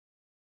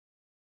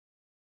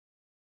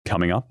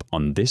Coming up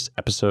on this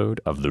episode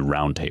of the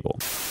Roundtable.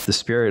 The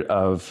spirit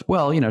of,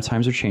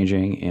 times are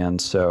changing, and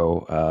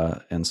so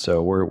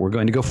we're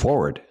going to go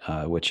forward,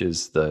 which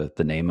is the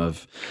name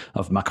of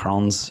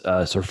Macron's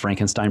sort of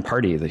Frankenstein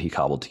party that he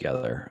cobbled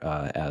together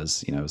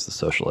as the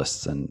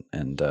socialists and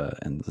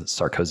the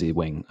Sarkozy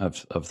wing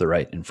of the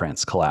right in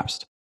France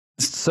collapsed.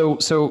 So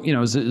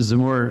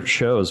Zemmour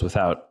shows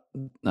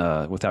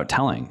without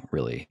telling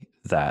really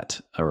that,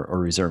 or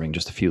reserving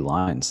just a few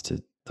lines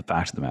to the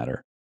fact of the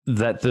matter,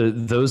 that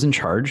those in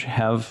charge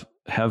have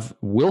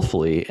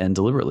willfully and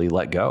deliberately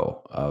let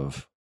go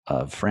of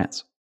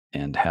France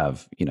and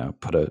have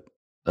put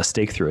a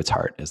stake through its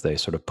heart as they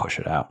sort of push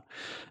it out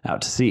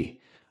to sea.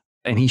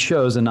 And he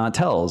shows and not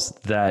tells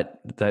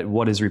that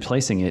what is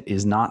replacing it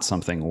is not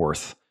something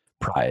worth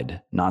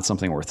pride, not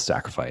something worth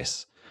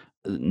sacrifice,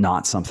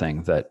 not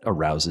something that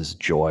arouses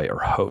joy or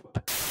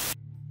hope.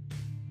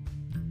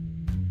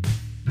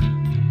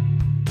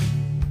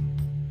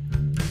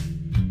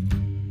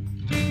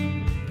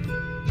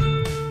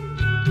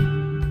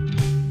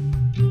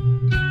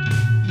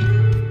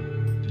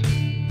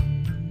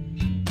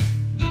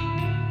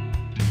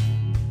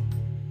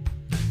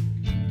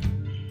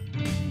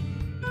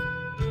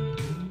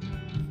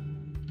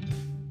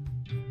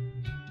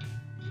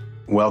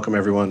 Welcome,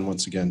 everyone,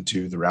 once again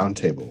to the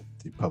Roundtable,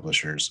 the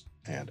Publishers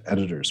and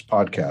Editors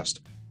podcast.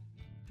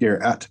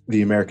 Here at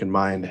the American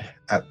Mind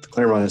at the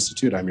Claremont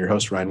Institute, I'm your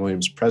host, Ryan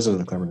Williams, president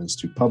of the Claremont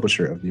Institute,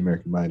 publisher of the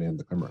American Mind and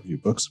the Claremont Review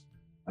books.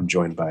 I'm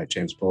joined by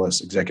James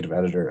Bullis, executive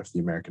editor of the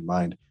American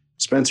Mind,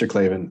 Spencer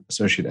Clavin,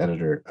 associate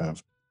editor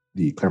of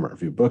the Claremont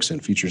Review books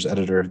and features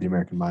editor of the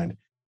American Mind,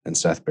 and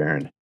Seth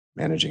Barron,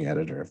 managing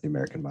editor of the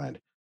American Mind.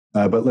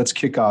 But let's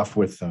kick off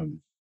with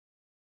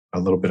a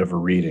little bit of a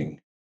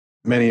reading.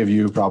 Many of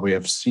you probably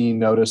have seen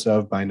notice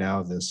of by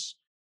now this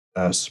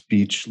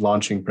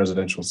launching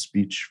presidential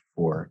speech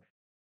for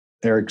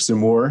Éric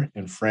Zemmour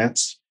in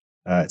France.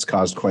 It's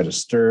caused quite a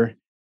stir.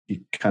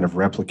 He kind of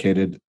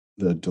replicated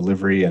the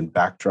delivery and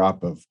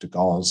backdrop of de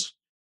Gaulle's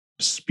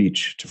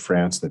speech to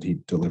France that he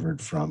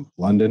delivered from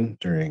London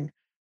during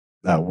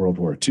World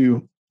War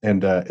II.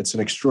 And it's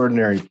an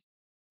extraordinary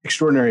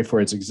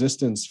for its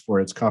existence, for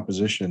its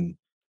composition,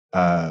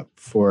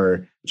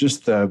 for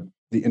just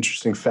the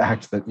interesting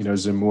fact that,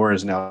 Zemmour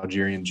is an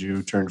Algerian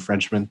Jew turned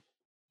Frenchman.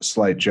 A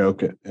slight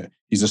joke.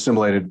 He's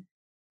assimilated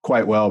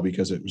quite well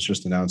because it was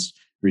just announced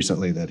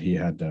recently that he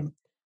had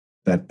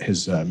that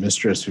his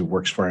mistress who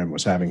works for him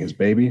was having his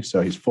baby.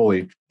 So he's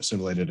fully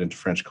assimilated into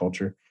French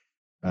culture.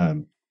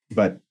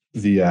 But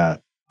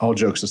all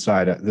jokes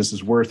aside, this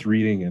is worth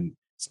reading, and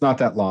it's not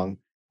that long,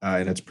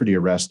 and it's pretty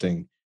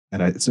arresting.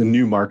 And it's a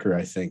new marker,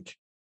 I think,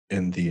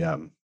 in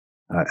the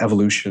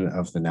evolution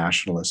of the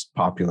nationalist,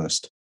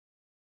 populist,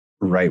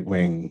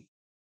 right-wing,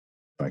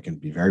 if I can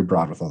be very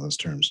broad with all those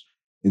terms,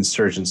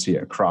 insurgency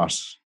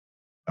across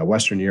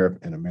Western Europe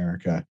and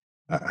America.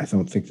 I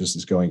don't think this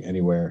is going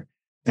anywhere.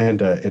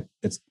 And it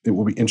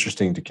will be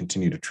interesting to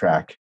continue to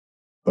track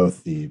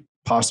both the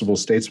possible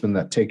statesmen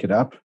that take it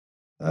up,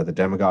 the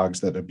demagogues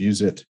that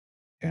abuse it,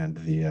 and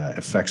the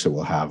effects it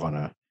will have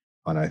on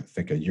I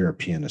think, a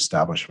European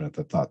establishment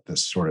that thought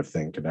this sort of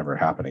thing could never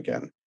happen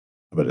again,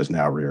 but is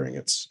now rearing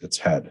its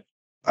head.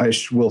 I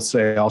will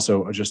say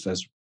also, just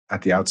as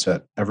at the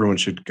outset, everyone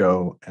should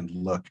go and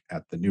look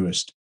at the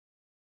newest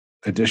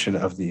edition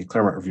of the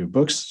Claremont Review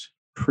books,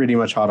 pretty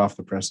much hot off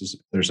the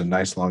presses. There's a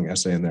nice long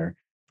essay in there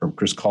from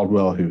Chris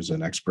Caldwell, who's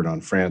an expert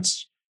on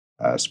France,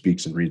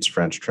 speaks and reads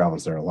French,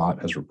 travels there a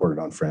lot, has reported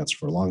on France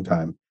for a long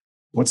time.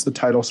 What's the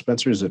title,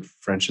 Spencer? Is it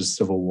French's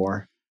Civil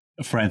War?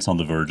 France on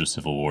the verge of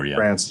civil war, yeah.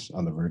 France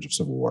on the verge of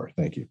civil war.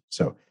 Thank you.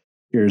 So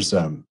here's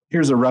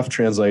a rough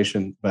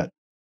translation, but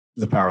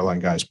the Powerline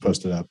guys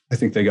posted up. I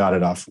think they got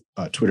it off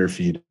Twitter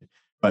feed.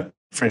 But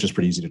French is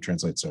pretty easy to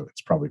translate, so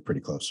it's probably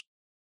pretty close.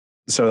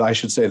 So I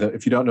should say that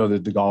if you don't know the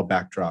de Gaulle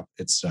backdrop,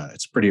 it's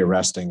pretty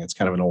arresting. It's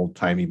kind of an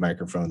old-timey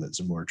microphone that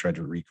Zemmour tried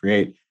to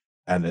recreate,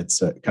 and it's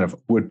kind of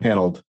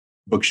wood-paneled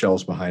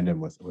bookshelves behind him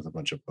with a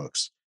bunch of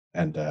books,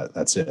 and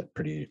that's it.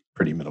 Pretty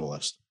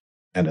minimalist,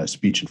 and a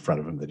speech in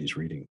front of him that he's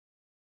reading.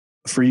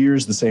 For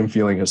years, the same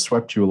feeling has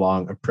swept you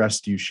along,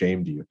 oppressed you,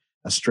 shamed you,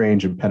 a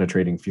strange and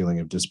penetrating feeling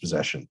of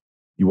dispossession.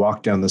 You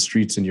walk down the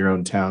streets in your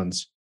own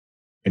towns,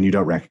 and you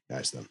don't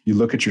recognize them. You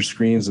look at your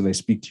screens and they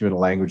speak to you in a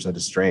language that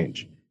is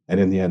strange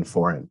and in the end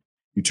foreign.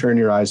 You turn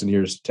your eyes and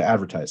ears to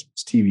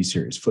advertisements, TV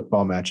series,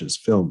 football matches,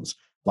 films,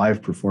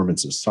 live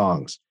performances,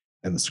 songs,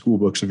 and the school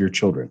books of your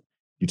children.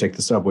 You take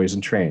the subways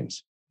and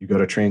trains. You go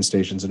to train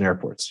stations and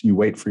airports. You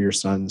wait for your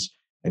sons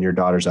and your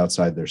daughters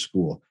outside their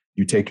school.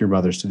 You take your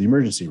mothers to the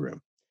emergency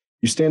room.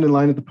 You stand in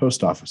line at the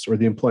post office or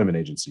the employment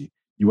agency.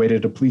 You wait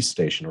at a police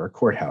station or a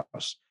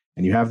courthouse,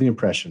 and you have the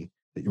impression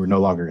that you are no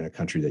longer in a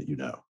country that you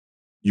know.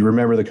 You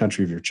remember the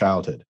country of your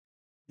childhood.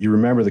 You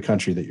remember the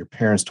country that your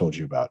parents told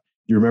you about.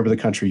 You remember the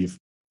country you've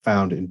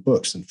found in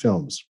books and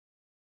films.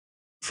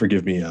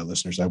 Forgive me,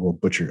 listeners, I will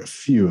butcher a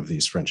few of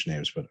these French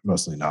names, but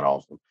mostly not all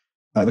of them.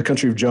 The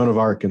country of Joan of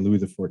Arc and Louis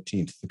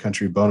XIV, the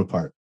country of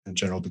Bonaparte and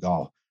General de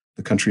Gaulle,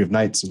 the country of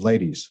knights and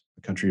ladies,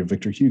 the country of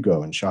Victor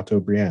Hugo and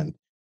Chateaubriand,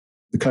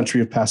 the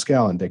country of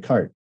Pascal and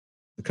Descartes,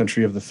 the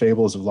country of the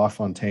fables of La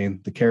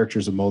Fontaine, the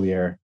characters of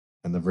Molière,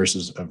 and the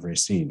verses of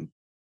Racine,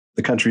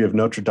 the country of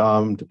Notre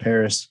Dame de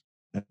Paris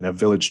and of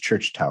village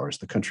church towers,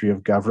 the country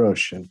of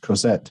Gavroche and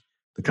Cosette,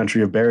 the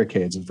country of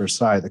barricades and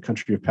Versailles, the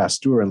country of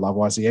Pasteur and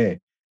Lavoisier,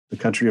 the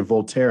country of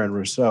Voltaire and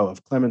Rousseau,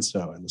 of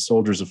Clemenceau and the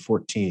soldiers of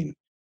 14,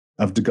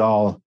 of de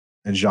Gaulle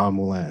and Jean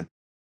Moulin,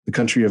 the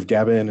country of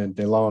Gabin and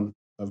Delon,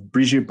 of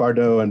Brigitte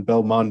Bardot and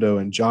Belmondo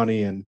and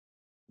Johnny and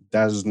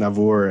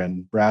Daznavour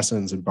and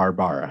Brassens and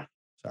Barbara.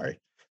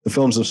 The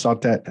films of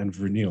Sautet and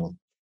Verneuil.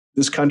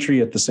 This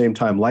country at the same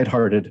time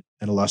lighthearted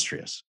and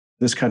illustrious.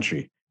 This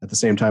country at the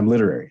same time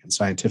literary and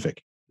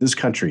scientific. This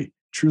country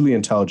truly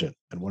intelligent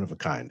and one of a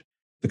kind.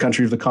 The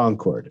country of the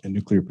Concorde and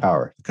nuclear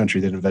power. The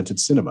country that invented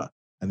cinema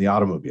and the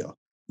automobile.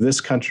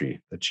 This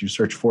country that you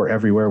search for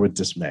everywhere with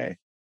dismay.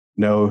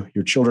 No,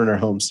 your children are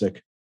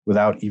homesick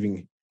without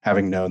even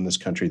having known this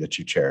country that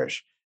you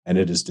cherish, and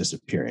it is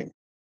disappearing.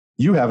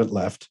 You haven't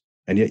left,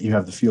 and yet you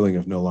have the feeling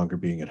of no longer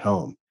being at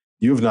home.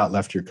 You have not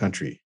left your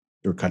country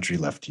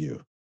left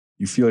you.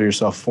 You feel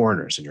yourself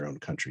foreigners in your own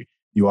country.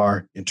 You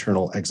are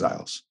internal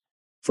exiles.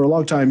 For a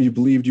long time, you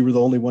believed you were the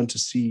only one to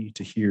see,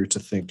 to hear, to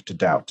think, to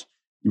doubt.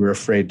 You were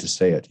afraid to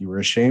say it. You were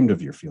ashamed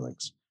of your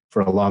feelings.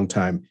 For a long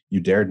time,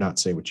 you dared not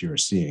say what you were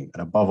seeing,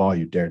 and above all,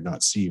 you dared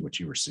not see what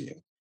you were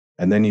seeing.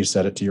 And then you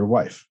said it to your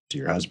wife, to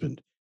your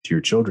husband, to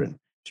your children,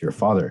 to your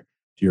father,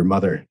 to your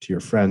mother, to your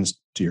friends,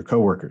 to your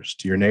coworkers,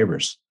 to your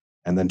neighbors,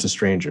 and then to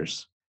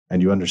strangers.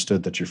 And you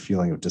understood that your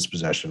feeling of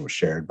dispossession was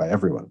shared by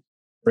everyone.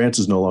 France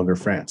is no longer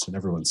France, and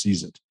everyone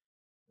sees it.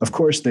 Of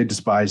course, they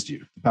despised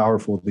you, the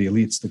powerful, the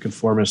elites, the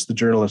conformists, the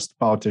journalists, the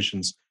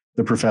politicians,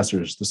 the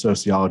professors, the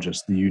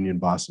sociologists, the union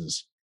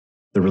bosses,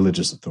 the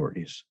religious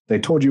authorities. They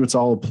told you it's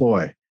all a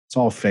ploy, it's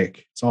all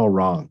fake, it's all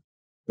wrong.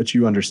 But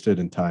you understood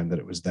in time that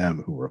it was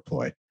them who were a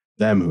ploy,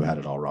 them who had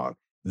it all wrong,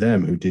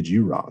 them who did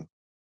you wrong.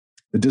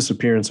 The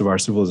disappearance of our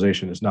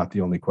civilization is not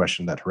the only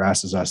question that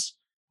harasses us,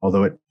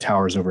 although it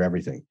towers over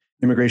everything.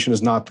 Immigration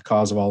is not the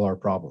cause of all our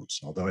problems,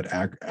 although it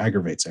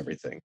aggravates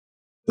everything.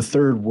 The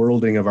third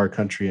worlding of our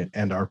country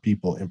and our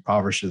people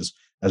impoverishes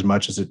as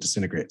much as it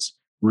disintegrates,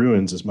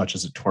 ruins as much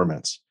as it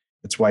torments.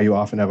 It's why you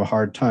often have a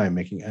hard time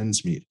making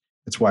ends meet.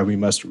 It's why we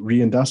must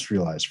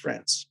reindustrialize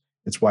France.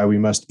 It's why we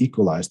must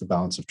equalize the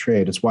balance of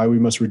trade. It's why we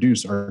must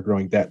reduce our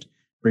growing debt,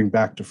 bring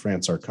back to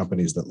France our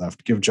companies that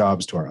left, give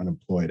jobs to our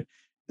unemployed.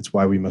 It's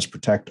why we must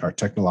protect our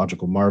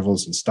technological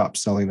marvels and stop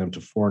selling them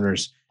to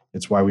foreigners.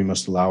 It's why we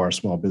must allow our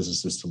small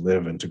businesses to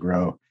live and to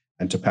grow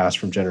and to pass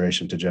from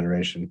generation to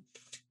generation.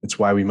 It's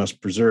why we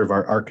must preserve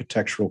our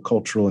architectural,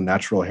 cultural, and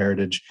natural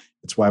heritage.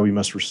 It's why we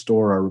must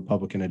restore our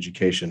Republican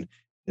education,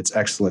 its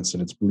excellence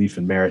and its belief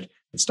in merit,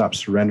 and stop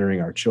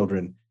surrendering our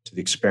children to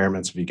the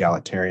experiments of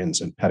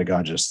egalitarians and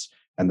pedagogists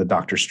and the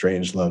Dr.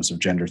 Strangeloves of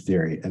gender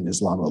theory and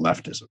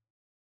Islamo-leftism.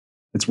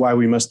 It's why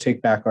we must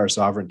take back our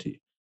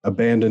sovereignty,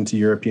 abandon to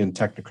European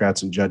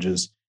technocrats and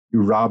judges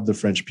who rob the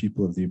French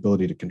people of the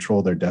ability to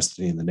control their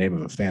destiny in the name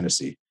of a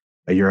fantasy,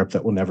 a Europe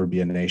that will never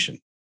be a nation.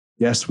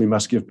 Yes, we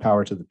must give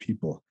power to the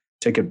people,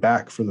 take it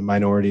back from the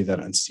minority that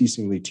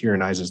unceasingly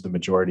tyrannizes the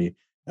majority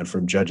and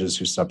from judges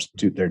who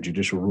substitute their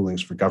judicial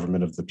rulings for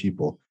government of the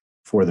people,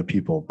 for the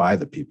people, by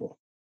the people.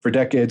 For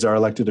decades, our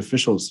elected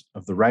officials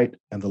of the right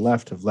and the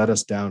left have led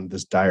us down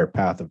this dire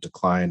path of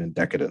decline and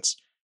decadence.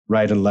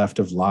 Right and left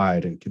have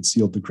lied and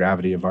concealed the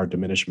gravity of our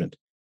diminishment.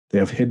 They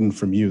have hidden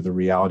from you the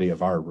reality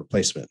of our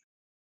replacement.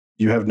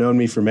 You have known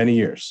me for many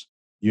years.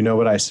 You know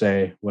what I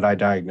say, what I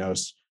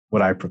diagnose,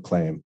 what I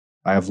proclaim.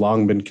 I have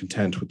long been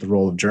content with the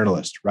role of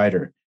journalist,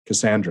 writer,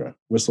 Cassandra,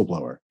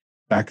 whistleblower.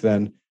 Back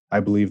then, I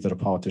believed that a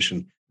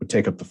politician would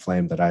take up the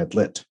flame that I had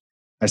lit.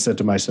 I said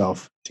to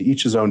myself, to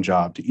each his own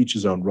job, to each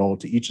his own role,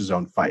 to each his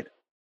own fight.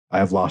 I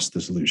have lost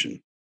this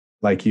illusion.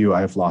 Like you,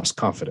 I have lost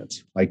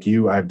confidence. Like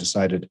you, I have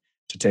decided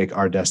to take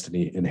our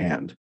destiny in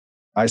hand.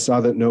 I saw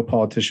that no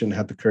politician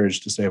had the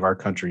courage to save our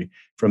country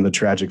from the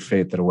tragic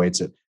fate that awaits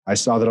it. I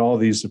saw that all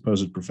these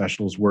supposed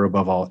professionals were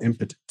above all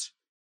impotent.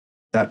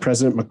 That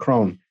President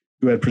Macron,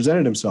 who had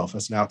presented himself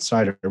as an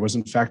outsider, was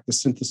in fact the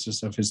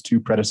synthesis of his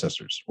two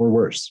predecessors, or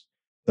worse,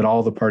 that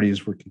all the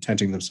parties were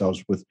contenting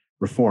themselves with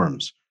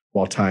reforms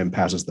while time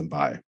passes them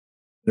by.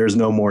 There is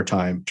no more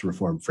time to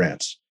reform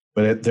France,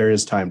 but there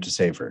is time to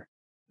save her.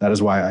 That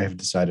is why I have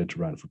decided to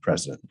run for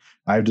president.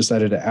 I have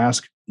decided to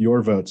ask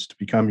your votes to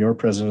become your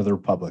president of the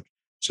republic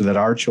so that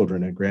our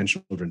children and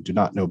grandchildren do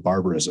not know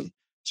barbarism,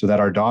 so that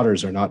our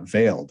daughters are not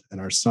veiled and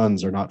our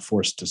sons are not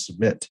forced to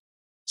submit,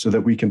 so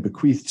that we can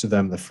bequeath to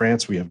them the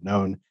France we have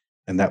known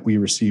and that we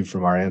received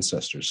from our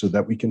ancestors, so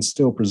that we can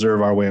still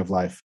preserve our way of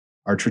life,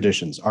 our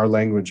traditions, our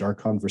language, our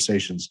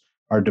conversations,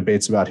 our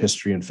debates about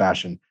history and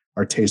fashion,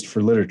 our taste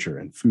for literature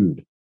and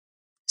food,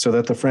 so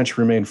that the French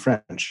remain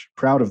French,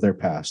 proud of their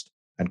past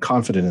and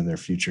confident in their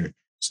future,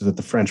 so that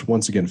the French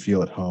once again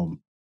feel at home,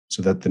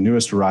 so that the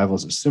newest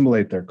arrivals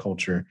assimilate their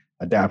culture,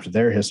 adapt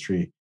their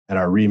history, and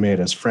are remade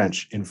as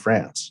French in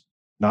France,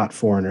 not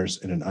foreigners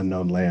in an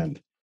unknown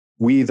land.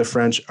 We, the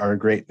French, are a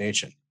great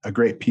nation, a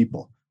great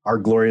people. Our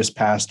glorious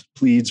past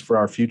pleads for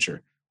our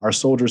future. Our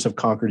soldiers have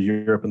conquered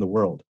Europe and the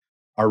world.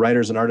 Our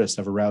writers and artists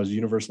have aroused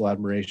universal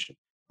admiration.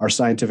 Our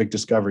scientific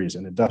discoveries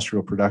and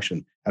industrial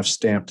production have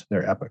stamped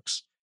their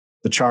epochs.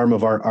 The charm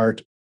of our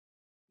art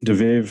de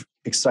vivre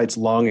excites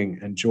longing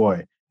and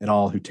joy in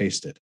all who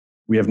taste it.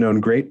 We have known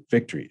great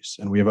victories,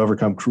 and we have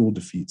overcome cruel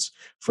defeats.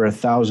 For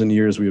 1,000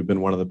 years, we have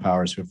been one of the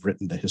powers who have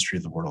written the history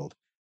of the world.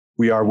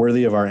 We are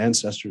worthy of our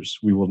ancestors.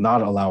 We will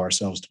not allow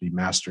ourselves to be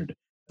mastered,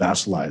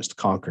 vassalized,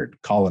 conquered,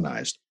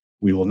 colonized.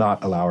 We will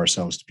not allow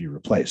ourselves to be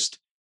replaced.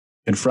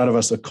 In front of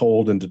us, a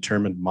cold and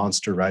determined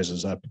monster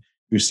rises up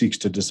who seeks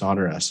to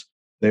dishonor us.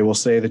 They will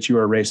say that you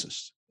are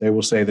racist. They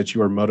will say that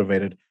you are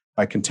motivated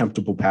by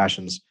contemptible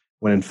passions,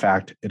 when in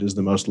fact, it is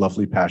the most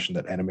lovely passion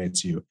that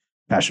animates you,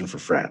 passion for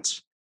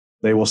France.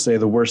 They will say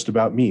the worst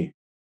about me,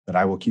 but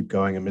I will keep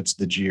going amidst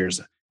the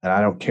jeers, and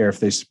I don't care if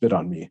they spit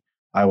on me.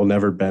 I will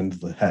never bend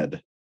the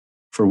head,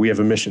 for we have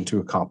a mission to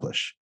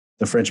accomplish.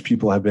 The French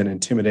people have been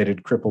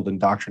intimidated, crippled,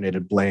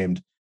 indoctrinated,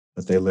 blamed,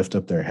 but they lift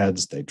up their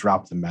heads, they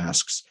drop the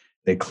masks,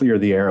 they clear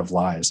the air of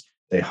lies,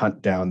 they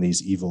hunt down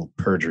these evil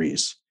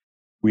perjuries.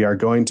 We are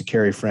going to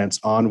carry France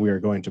on. We are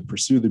going to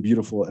pursue the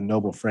beautiful and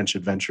noble French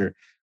adventure.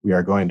 We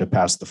are going to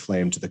pass the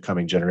flame to the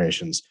coming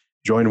generations.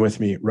 Join with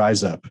me,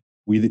 rise up.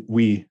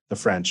 We, the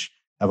French,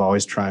 have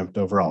always triumphed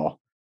over all.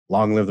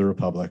 Long live the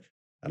Republic,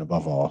 and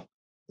above all,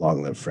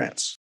 long live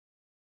France.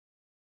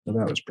 So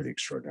that was pretty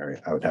extraordinary,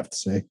 I would have to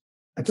say.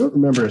 I don't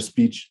remember a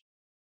speech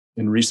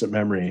in recent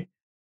memory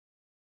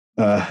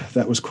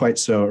that was quite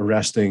so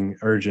arresting,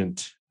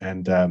 urgent,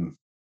 and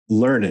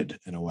learned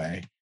in a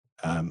way,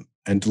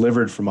 and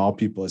delivered from all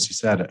people, as he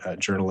said, a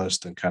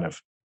journalist and kind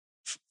of,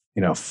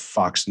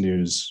 Fox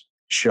News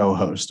show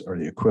host or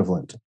the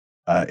equivalent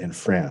in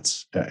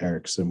France,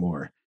 Éric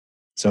Zemmour.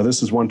 So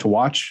this is one to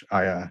watch.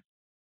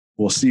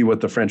 We'll see what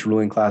the French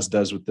ruling class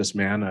does with this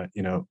man.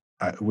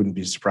 It wouldn't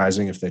be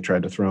surprising if they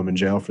tried to throw him in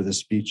jail for this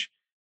speech,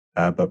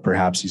 but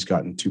perhaps he's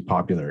gotten too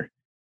popular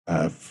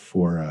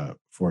for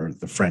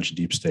the French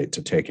deep state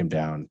to take him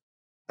down.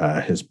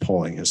 His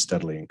polling has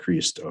steadily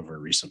increased over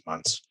recent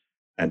months,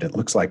 and it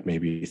looks like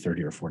maybe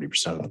 30 or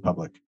 40% of the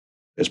public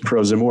is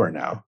pro-Zemmour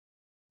now.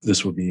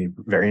 This will be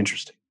very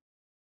interesting.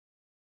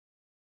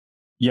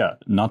 Yeah,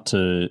 not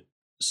to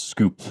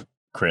scoop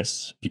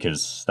Chris,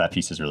 because that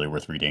piece is really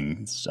worth reading.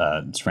 It's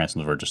France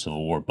on the verge of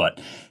civil war.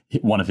 But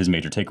one of his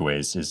major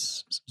takeaways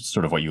is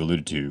sort of what you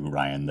alluded to,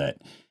 Ryan,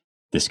 that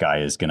this guy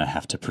is going to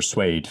have to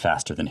persuade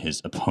faster than his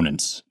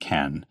opponents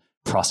can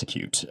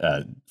prosecute.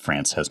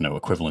 France has no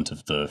equivalent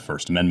of the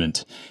First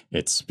Amendment.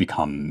 It's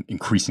become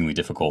increasingly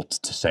difficult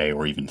to say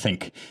or even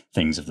think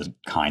things of the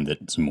kind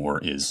that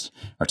Zemmour is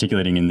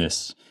articulating in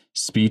this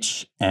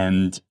speech.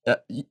 And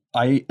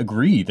I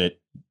agree that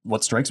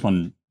what strikes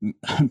one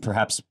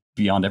perhaps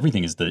beyond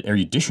everything is the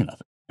erudition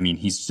of it. I mean,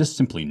 he's just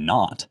simply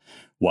not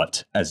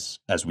what, as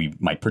we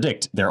might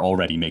predict, they're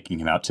already making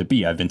him out to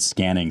be. I've been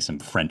scanning some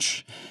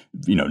French,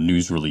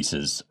 news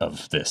releases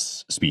of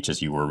this speech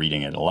as you were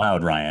reading it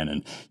aloud, Ryan,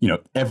 and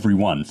every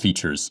one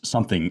features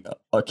something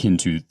akin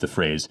to the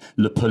phrase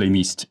 "le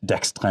polémiste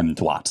d'extrême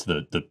droite,"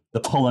 the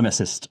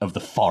polemicist of the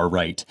far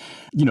right.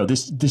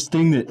 This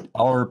thing that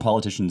our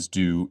politicians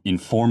do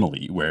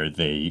informally, where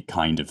they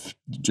kind of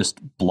just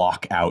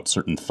block out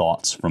certain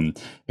thoughts from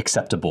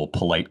acceptable,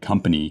 polite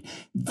company.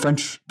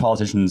 French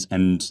politicians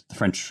and the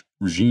French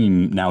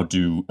regime now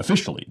do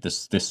officially.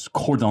 This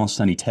cordon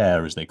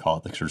sanitaire, as they call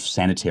it, the sort of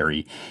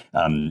sanitary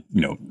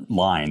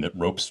line that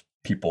ropes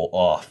people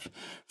off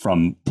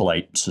from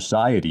polite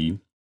society,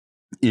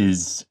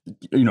 is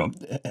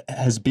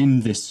has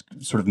been this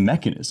sort of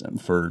mechanism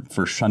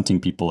for shunting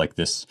people like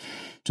this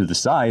to the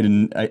side.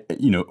 And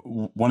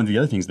one of the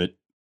other things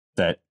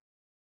that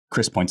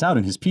Chris points out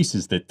in his piece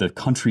is that the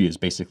country is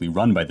basically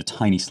run by the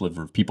tiny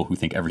sliver of people who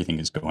think everything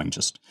is going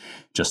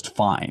just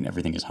fine,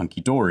 everything is hunky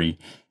dory.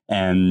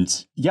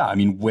 And yeah, I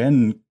mean,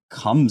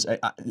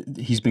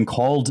 he's been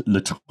called le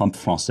Trump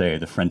français,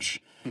 the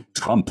French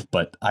Trump,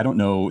 but I don't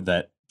know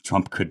that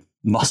Trump could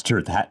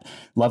muster that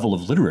level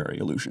of literary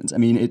illusions. I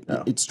mean,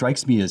 it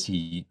strikes me as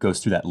he goes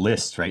through that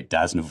list, right?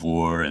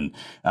 d'Aznavour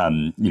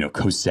and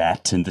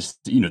Cosette and this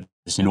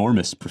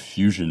enormous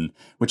profusion,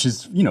 which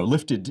is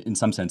lifted in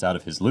some sense out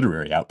of his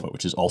literary output,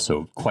 which is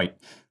also quite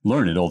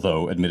learned,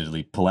 although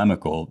admittedly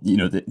polemical.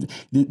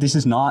 This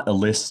is not a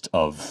list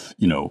of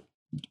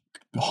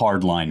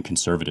hardline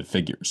conservative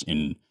figures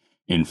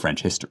in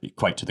French history.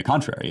 Quite to the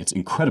contrary, it's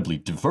incredibly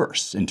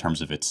diverse in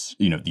terms of its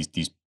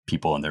these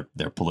people and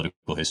their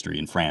political history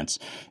in France.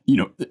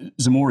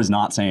 Zemmour is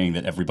not saying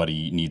that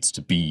everybody needs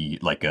to be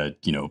like a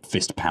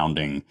fist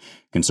pounding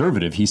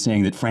conservative. He's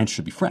saying that France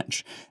should be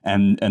French,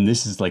 and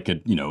this is like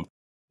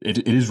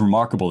it is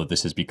remarkable that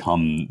this has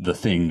become the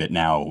thing that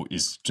now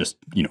is just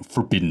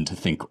forbidden to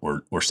think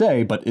or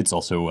say, but it's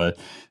also a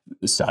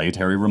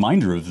salutary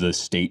reminder of the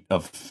state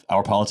of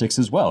our politics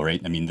as well,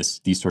 right? I mean,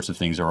 these sorts of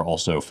things are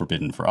also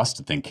forbidden for us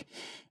to think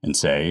and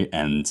say,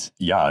 and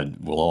yeah,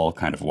 we'll all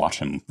kind of watch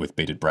him with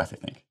bated breath, I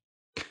think.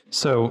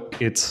 So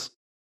it's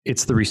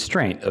the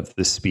restraint of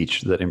this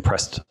speech that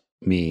impressed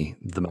me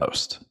the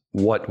most.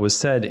 What was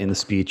said in the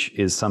speech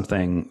is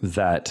something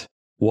that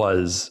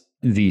was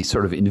the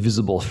sort of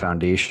invisible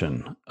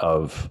foundation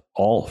of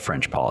all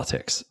French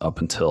politics up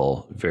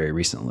until very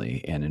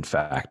recently, and in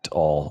fact,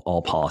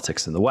 all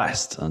politics in the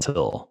West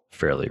until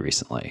fairly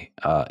recently.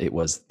 It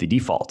was the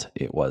default.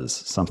 It was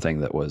something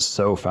that was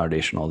so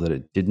foundational that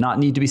it did not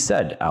need to be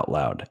said out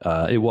loud.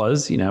 It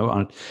was,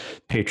 on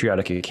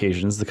patriotic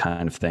occasions, the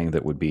kind of thing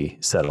that would be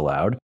said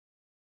aloud,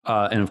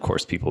 and of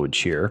course, people would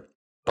cheer.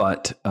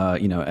 But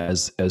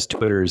as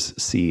Twitter's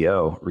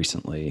CEO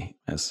recently,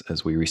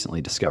 as we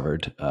recently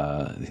discovered,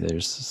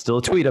 there's still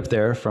a tweet up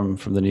there from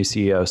the new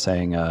CEO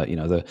saying,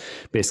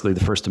 basically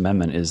the First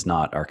Amendment is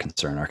not our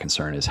concern. Our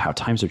concern is how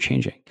times are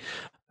changing.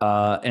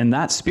 And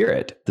that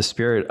spirit, the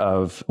spirit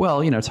of,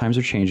 times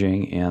are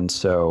changing, and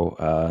so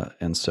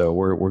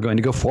we're going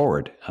to go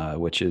forward,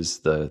 which is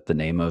the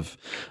name of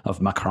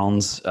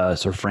Macron's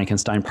sort of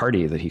Frankenstein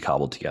party that he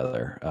cobbled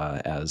together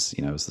as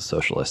the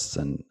socialists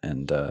and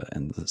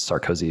the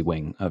Sarkozy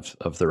wing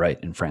of the right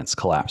in France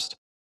collapsed.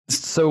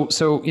 So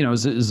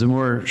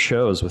Zemmour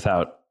shows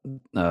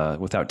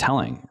without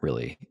telling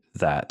really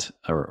that,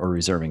 or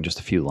reserving just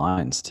a few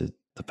lines to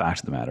the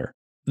fact of the matter,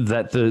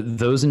 that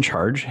those in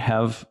charge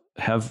have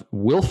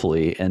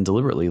willfully and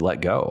deliberately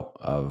let go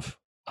of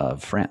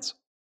France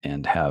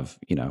and have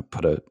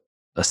put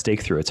a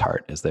stake through its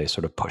heart as they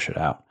sort of push it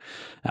out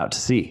to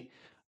sea.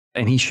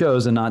 And he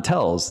shows and not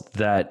tells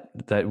that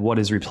what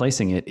is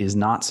replacing it is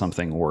not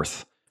something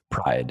worth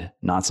pride,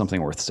 not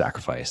something worth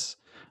sacrifice,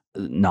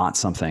 not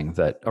something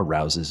that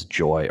arouses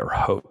joy or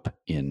hope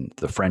in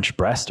the French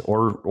breast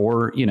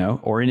or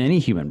in any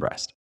human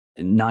breast.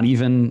 Not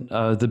even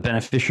the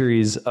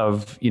beneficiaries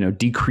of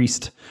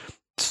decreased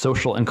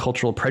social and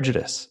cultural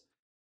prejudice.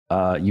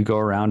 You go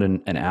around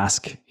and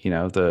ask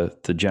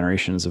the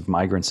generations of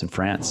migrants in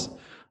France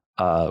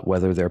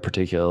whether they're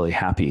particularly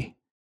happy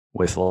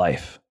with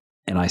life,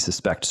 and I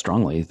suspect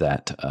strongly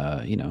that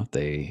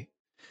they,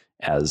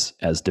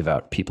 as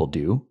devout people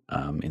do,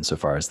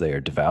 insofar as they are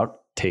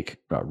devout, take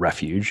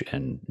refuge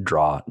and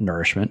draw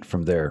nourishment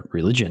from their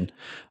religion.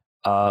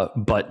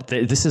 But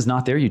this is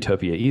not their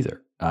utopia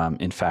either.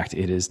 In fact,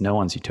 it is no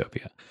one's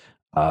utopia,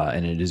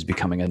 and it is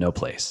becoming a no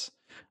place.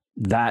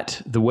 That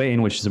the way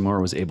in which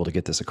Zemmour was able to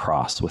get this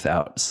across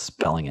without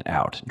spelling it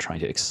out and trying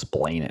to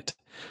explain it,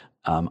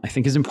 I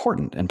think is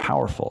important and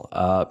powerful.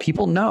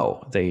 People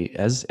know,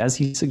 as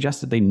he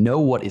suggested, they know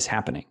what is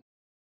happening.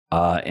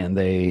 And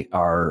they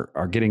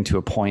are getting to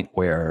a point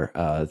where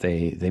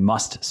they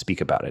must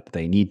speak about it.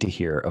 They need to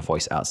hear a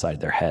voice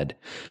outside their head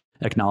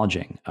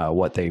acknowledging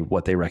what they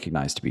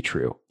recognize to be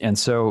true. And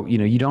so,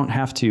 you don't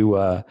have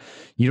to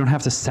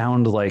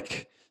sound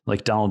like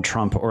Donald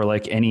Trump or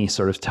like any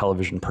sort of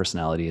television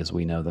personality as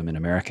we know them in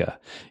America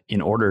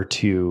in order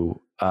to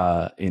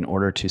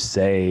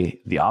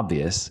say the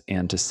obvious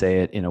and to say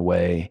it in a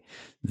way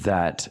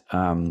that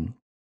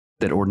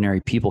that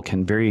ordinary people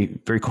can very,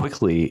 very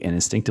quickly and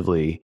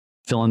instinctively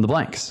fill in the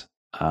blanks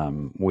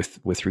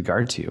with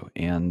regard to.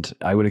 And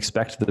I would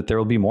expect that there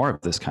will be more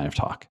of this kind of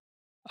talk,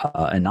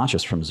 and not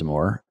just from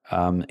Zemmour.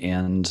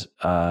 And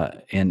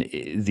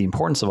the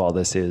importance of all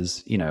this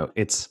is,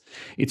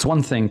 it's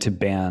one thing to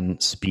ban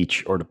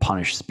speech or to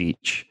punish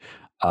speech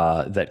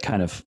that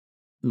kind of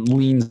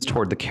leans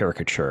toward the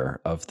caricature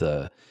of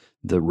the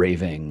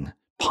raving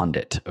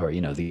pundit or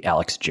the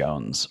Alex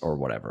Jones or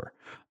whatever.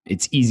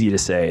 It's easy to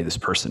say this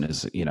person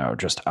is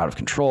just out of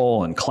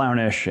control and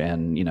clownish,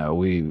 and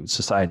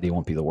society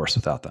won't be the worse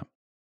without them.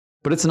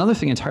 But it's another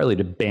thing entirely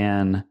to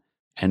ban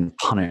and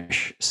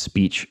punish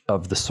speech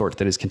of the sort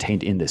that is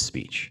contained in this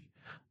speech.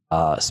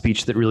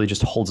 Speech that really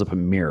just holds up a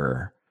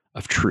mirror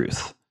of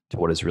truth to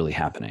what is really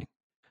happening.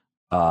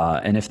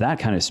 And if that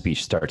kind of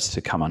speech starts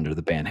to come under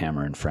the ban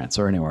hammer in France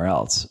or anywhere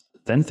else,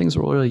 then things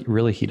will really,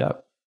 really heat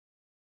up.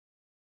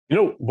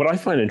 What I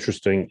find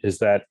interesting is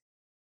that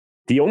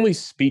the only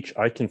speech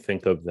I can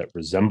think of that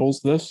resembles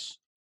this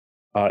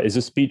is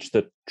a speech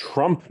that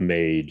Trump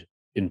made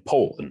in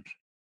Poland,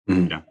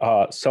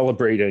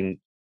 celebrating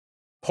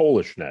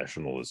Polish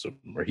nationalism,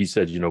 where he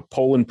said,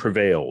 Poland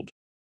prevailed.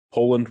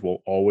 Poland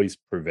will always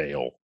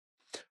prevail.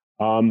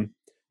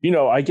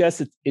 I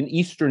guess in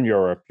Eastern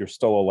Europe, you're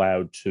still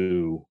allowed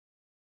to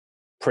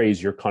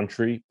praise your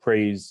country,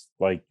 praise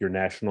like your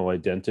national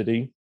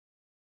identity,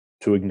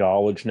 to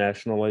acknowledge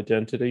national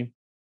identity.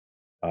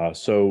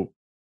 So,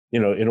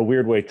 in a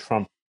weird way,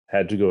 Trump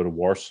had to go to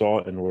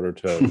Warsaw in order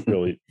to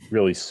really,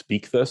 really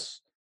speak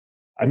this.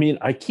 I mean,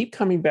 I keep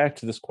coming back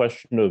to this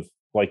question of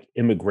like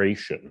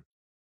immigration.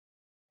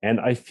 And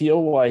I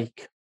feel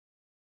like,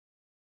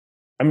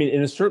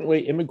 in a certain way,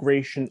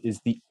 immigration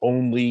is the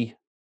only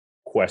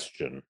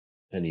question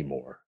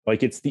anymore.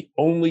 Like it's the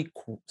only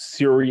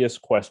serious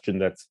question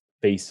that's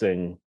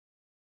facing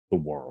the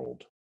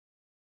world.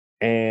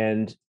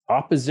 And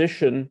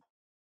opposition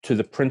to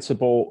the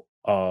principle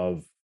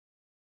of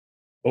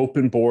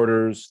open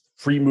borders,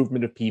 free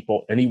movement of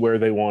people anywhere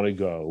they want to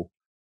go.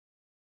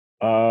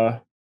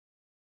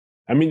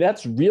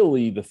 That's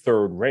really the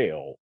third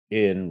rail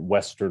in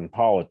Western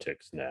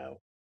politics now.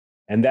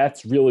 And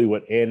that's really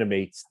what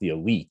animates the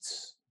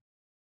elites.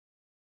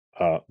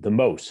 the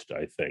most,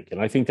 I think.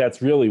 And I think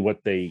that's really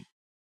what they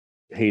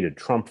hated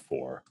Trump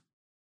for.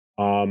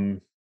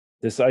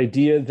 This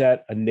idea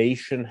that a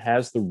nation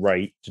has the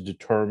right to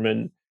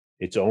determine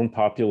its own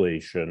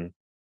population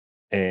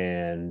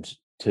and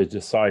to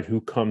decide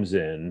who comes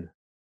in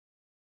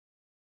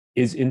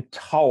is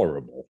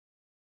intolerable.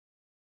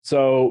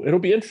 So it'll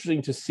be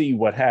interesting to see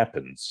what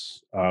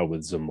happens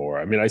with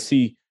Zemmour. I mean, I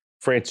see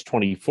France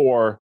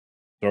 24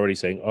 already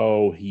saying,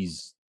 "Oh,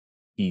 his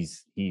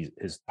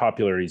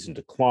popularity is in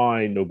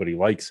decline. Nobody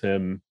likes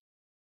him.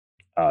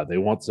 They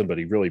want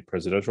somebody really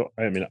presidential."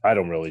 I mean, I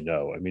don't really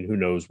know. I mean, who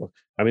knows?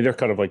 I mean, they're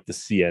kind of like the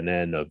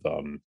CNN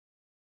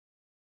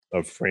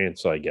of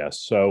France, I guess.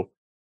 So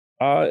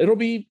it'll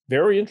be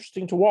very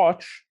interesting to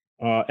watch.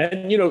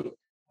 And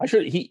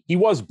he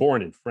was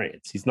born in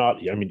France. He's not.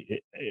 I mean,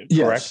 correct.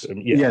 Yes. I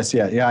mean, Yes.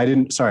 Yeah. I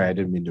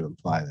didn't mean to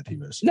imply that he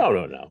was.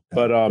 No.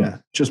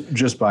 But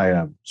just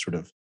by sort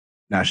of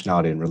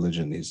nationality and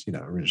religion, he's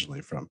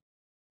originally from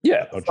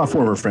a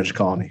former French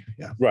colony.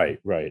 Yeah.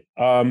 Right.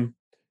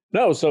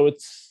 No, so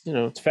it's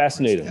it's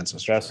fascinating.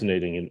 It's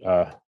fascinating and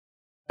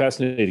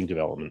fascinating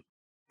development.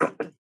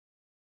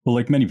 Well,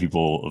 like many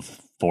people of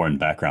foreign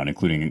background,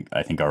 including,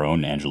 I think, our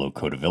own Angelo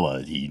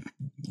Codevilla, he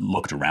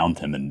looked around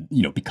him and,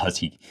 because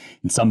he,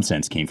 in some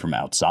sense, came from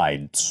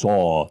outside,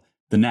 saw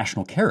the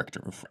national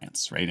character of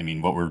France, right? I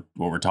mean, what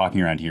we're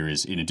talking around here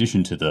is, in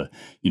addition to the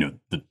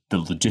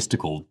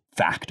logistical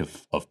fact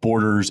of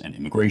borders and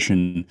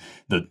immigration,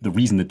 the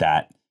reason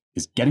that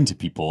is getting to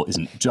people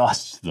isn't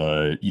just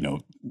the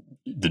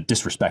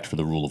disrespect for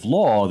the rule of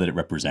law that it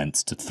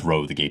represents to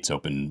throw the gates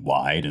open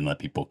wide and let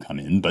people come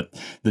in, but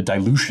the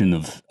dilution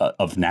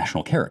of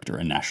national character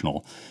and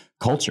national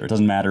culture. It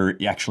doesn't matter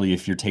actually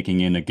if you're taking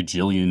in a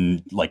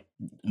gajillion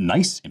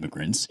nice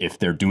immigrants, if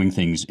they're doing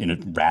things in a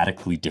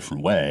radically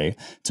different way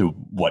to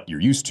what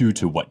you're used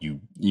to what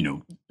you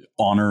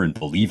honor and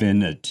believe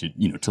in,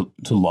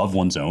 to love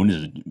one's own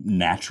is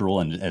natural,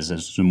 and as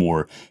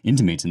Zemmour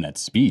intimates in that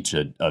speech,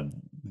 a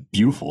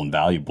beautiful and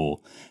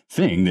valuable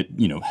thing that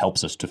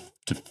helps us to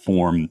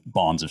form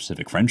bonds of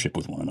civic friendship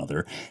with one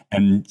another.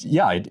 And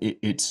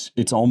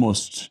it's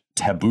almost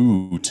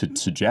taboo to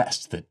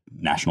suggest that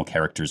national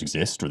characters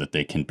exist or that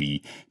they can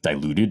be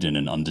diluted in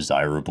an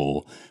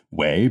undesirable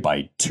way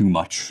by too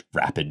much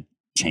rapid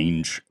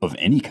change of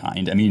any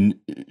kind. I mean,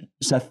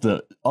 Seth,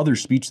 the other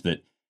speech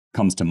that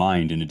comes to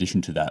mind in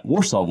addition to that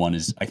Warsaw one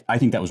is, I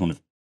think that was one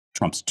of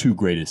Trump's two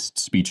greatest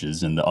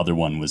speeches, and the other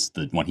one was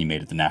the one he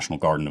made at the National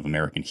Garden of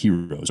American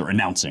Heroes, or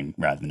announcing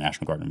rather the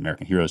National Garden of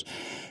American Heroes.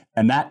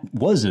 And that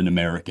was an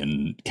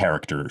American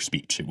character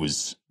speech. It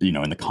was,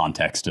 in the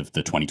context of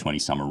the 2020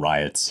 summer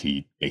riots,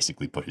 he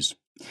basically put his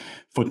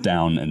foot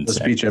down and the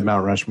speech at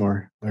Mount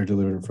Rushmore, or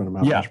delivered in front of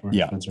Mount Rushmore.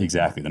 Yeah,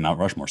 exactly. The Mount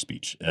Rushmore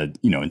speech, and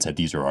said,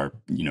 these are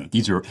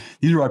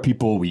our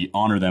people. We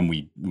honor them.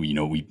 We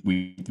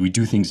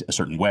do things a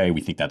certain way.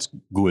 We think that's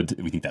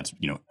good. We think that's,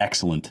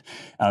 excellent.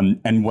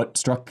 And what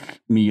struck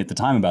me at the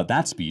time about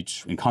that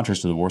speech, in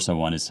contrast to the Warsaw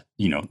one, is,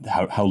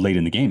 how late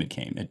in the game it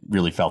came. It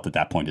really felt at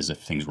that point as if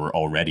things were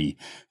already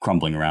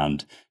crumbling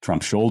around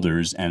Trump's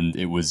shoulders. And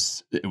it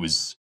was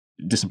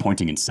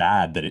disappointing and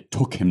sad that it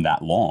took him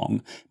that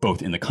long,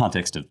 both in the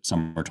context of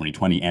summer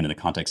 2020 and in the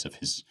context of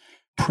his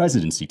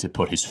presidency, to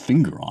put his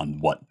finger on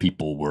what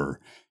people were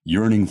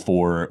yearning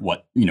for,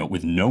 what,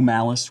 with no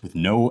malice, with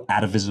no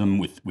atavism,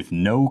 with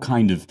no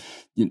kind of,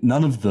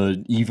 none of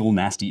the evil,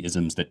 nasty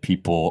isms that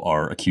people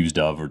are accused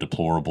of or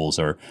deplorables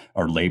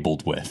are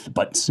labeled with,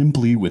 but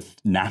simply with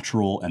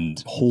natural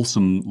and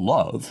wholesome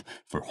love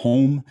for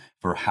home,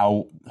 for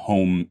how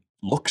home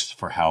looks,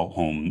 for how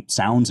home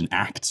sounds and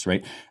acts,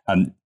 right?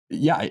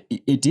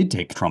 It did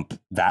take Trump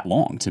that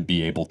long to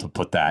be able to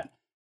put that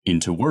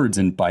into words,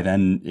 and by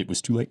then it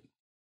was too late.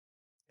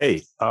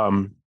 Hey,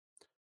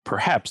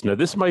 perhaps now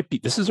this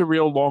is a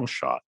real long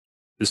shot.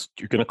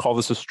 You're going to call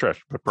this a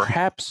stretch, but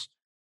perhaps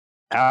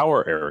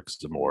our Éric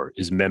Zemmour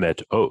is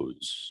Mehmet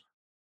Oz.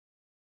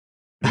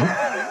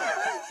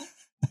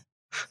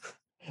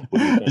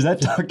 Is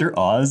that Dr.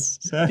 Oz?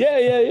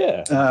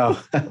 Yeah.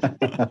 Oh.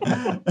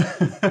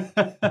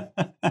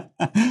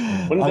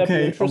 Wouldn't that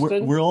be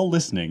interesting? We're all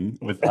listening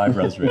with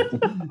eyebrows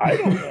raised. I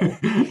don't know.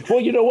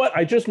 Well, you know what?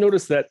 I just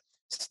noticed that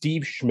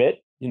Steve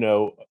Schmidt,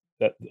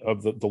 that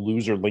of the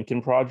Loser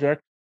Lincoln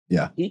Project,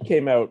 he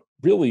came out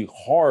really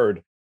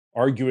hard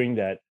arguing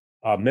that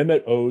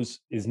Mehmet Oz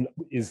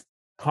is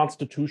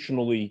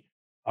constitutionally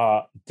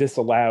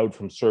disallowed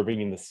from serving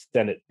in the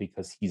Senate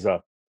because he's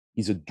a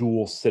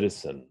dual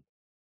citizen.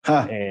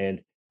 Huh.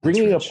 And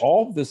bringing up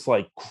all this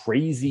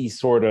crazy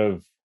sort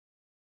of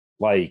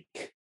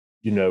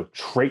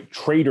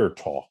traitor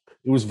talk.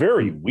 It was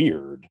very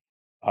weird,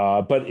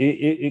 but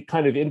it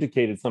kind of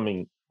indicated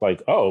something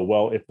like, oh,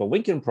 well, if the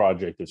Lincoln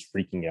Project is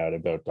freaking out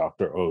about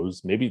Dr.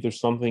 Oz, maybe there's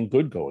something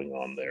good going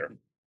on there.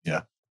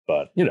 Yeah.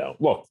 But,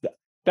 look,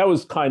 that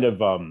was kind of,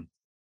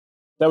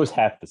 that was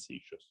half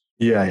facetious.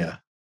 Yeah.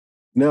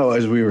 No,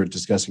 as we were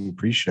discussing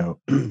pre-show,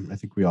 I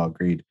think we all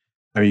agreed.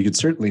 I mean, you could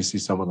certainly see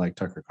someone like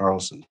Tucker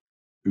Carlson,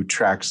 who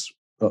tracks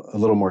a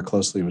little more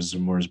closely with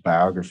Zemmour's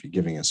biography,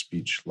 giving a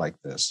speech like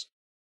this.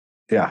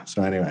 Yeah.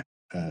 So anyway,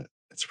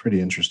 it's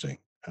pretty interesting.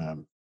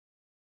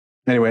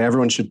 Anyway,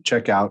 everyone should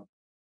check out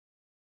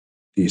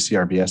the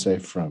CRB essay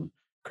from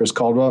Chris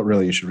Caldwell.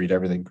 Really, you should read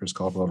everything Chris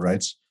Caldwell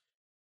writes.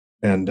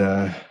 And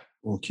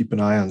we'll keep an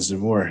eye on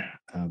Zemmour.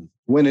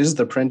 When is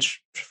the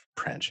French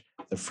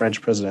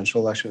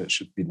presidential election? It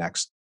should be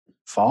next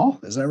fall.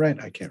 Is that right?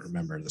 I can't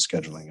remember the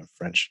scheduling of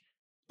French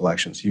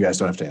elections. You guys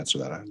don't have to answer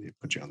that. I need to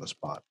put you on the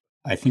spot.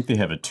 I think they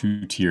have a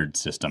 2-tiered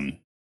system.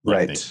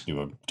 Right. They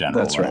do a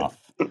general That's runoff.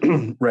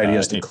 Right. Right. He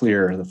has to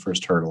clear the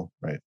first hurdle.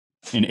 Right.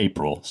 In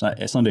April,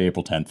 Sunday,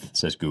 April 10th,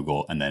 says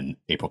Google, and then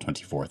April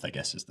 24th, I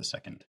guess, is the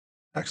second.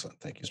 Excellent.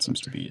 Thank you. That seems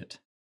to be it.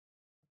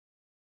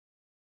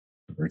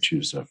 The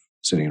virtues of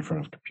sitting in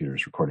front of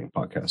computers recording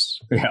podcasts.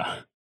 Yeah.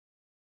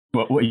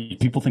 What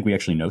people think we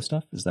actually know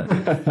stuff? Is that?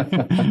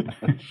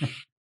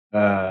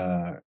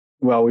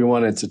 Well, we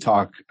wanted to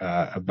talk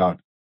about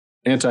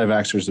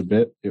anti-vaxxers a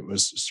bit. It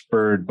was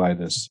spurred by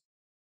this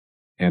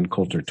Ann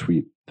Coulter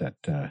tweet that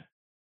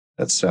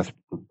Seth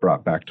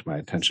brought back to my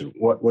attention.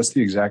 What's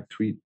the exact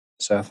tweet,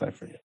 Seth? I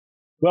forget.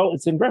 Well,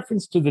 it's in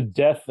reference to the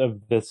death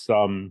of this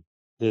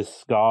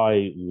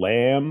guy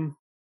Lamb,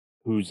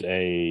 who's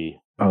the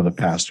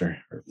pastor.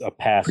 A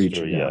pastor,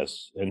 preacher,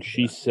 yes. And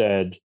she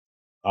said,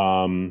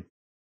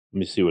 let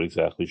me see what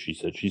exactly she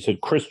said. She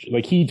said Christian,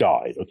 like he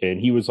died, okay,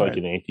 and he was like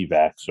an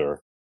anti-vaxxer.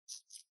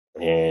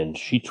 And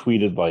she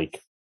tweeted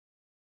like,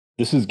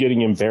 "This is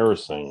getting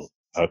embarrassing.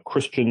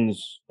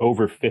 Christians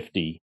over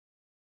 50,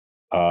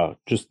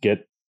 just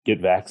get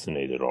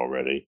vaccinated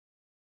already."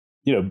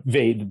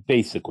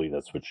 Basically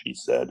that's what she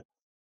said.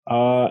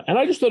 And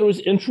I just thought it was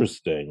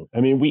interesting.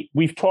 I mean,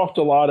 we've talked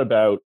a lot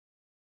about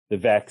the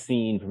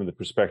vaccine from the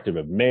perspective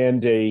of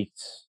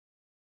mandates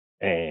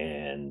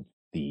and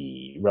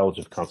the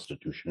relative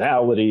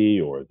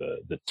constitutionality or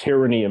the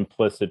tyranny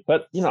implicit.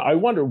 But, I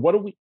wonder,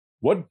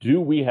 what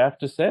do we have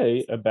to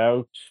say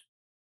about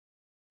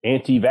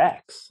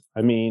anti-vax?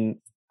 I mean,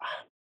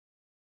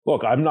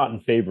 look, I'm not in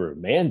favor of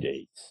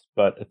mandates,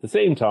 but at the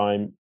same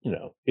time,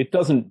 it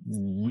doesn't,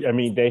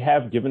 they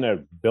have given out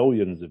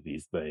billions of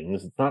these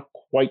things. It's not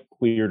quite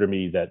clear to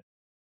me that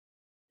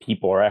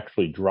people are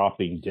actually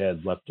dropping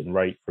dead left and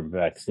right from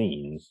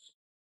vaccines.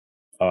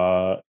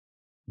 I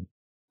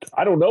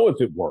don't know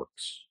if it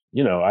works.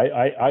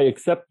 I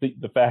accept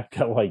the fact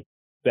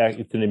that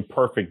it's an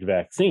imperfect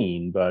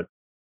vaccine, but,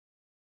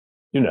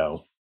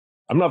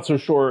 I'm not so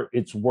sure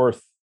it's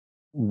worth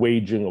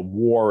waging a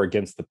war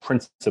against the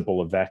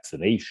principle of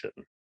vaccination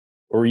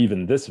or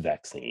even this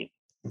vaccine.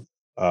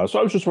 So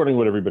I was just wondering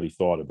what everybody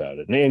thought about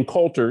it. And Ann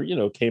Coulter,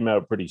 came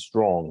out pretty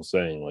strong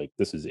saying like,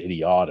 this is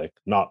idiotic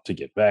not to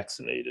get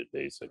vaccinated,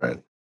 basically.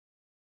 Right.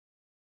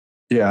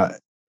 Yeah,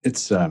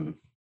 it's,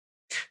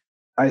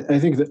 I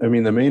think that,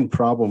 the main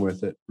problem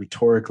with it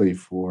rhetorically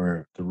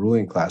for the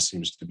ruling class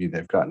seems to be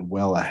they've gotten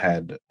well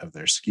ahead of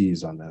their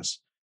skis on this.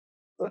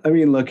 Look,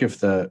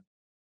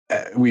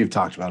 we've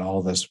talked about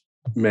all this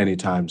many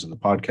times in the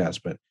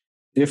podcast, but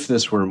if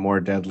this were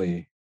more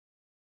deadly,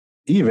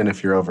 even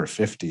if you're over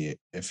 50,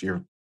 if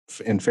you're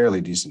in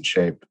fairly decent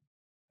shape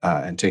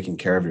and taking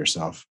care of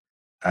yourself,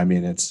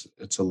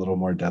 it's a little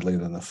more deadly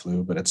than the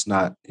flu, but it's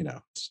not,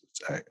 it's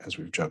as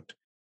we've joked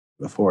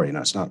before,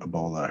 it's not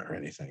Ebola or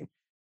anything.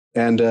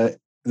 And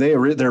their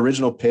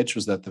original pitch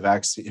was that the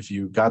vaccine, if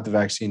you got the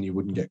vaccine, you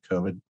wouldn't get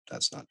COVID.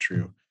 That's not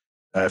true.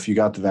 If you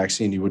got the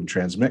vaccine, you wouldn't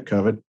transmit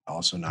COVID.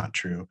 Also not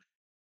true.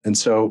 And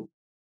so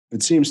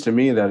it seems to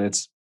me that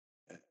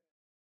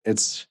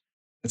it's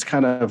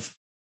kind of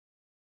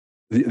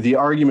the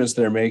arguments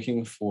they're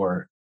making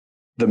for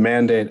the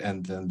mandate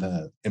and then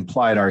the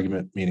implied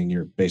argument, meaning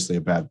you're basically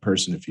a bad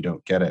person if you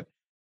don't get it,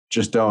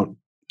 just don't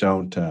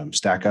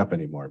stack up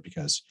anymore,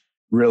 because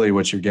really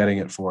what you're getting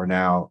it for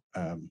now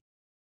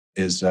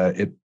is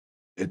it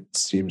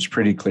seems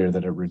pretty clear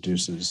that it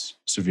reduces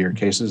severe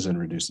cases and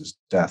reduces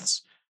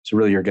deaths. So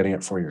really you're getting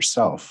it for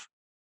yourself.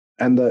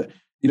 And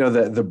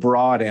the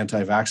broad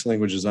anti-vax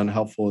language is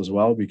unhelpful as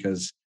well,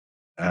 because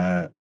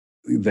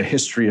the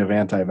history of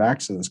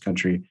anti-vax in this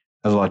country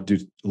has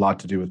a lot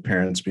to do with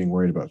parents being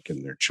worried about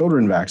getting their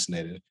children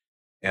vaccinated.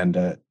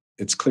 And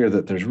it's clear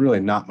that there's really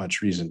not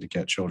much reason to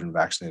get children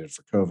vaccinated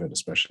for COVID,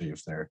 especially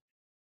if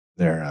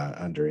they're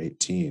under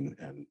 18,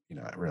 and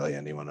really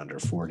anyone under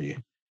 40.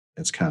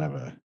 It's kind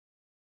of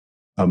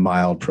a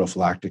mild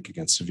prophylactic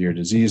against severe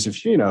disease.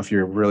 If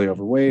you're really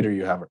overweight or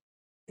you have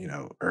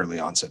early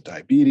onset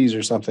diabetes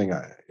or something,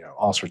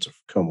 all sorts of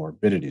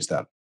comorbidities,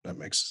 that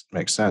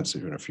makes sense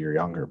even if you're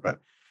younger. But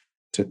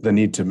the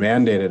need to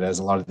mandate it, as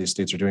a lot of these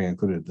states are doing,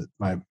 included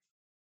my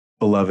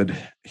beloved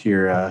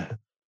here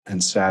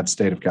and sad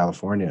state of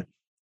California.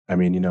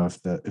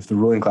 If the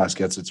ruling class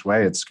gets its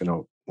way, it's going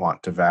to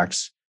want to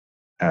vax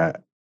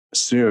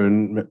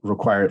soon,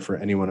 require it for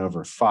anyone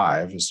over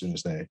 5 as soon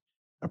as they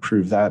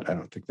approve that. I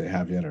don't think they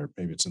have yet, or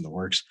maybe it's in the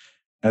works.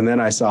 And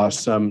then I saw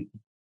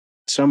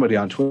somebody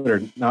on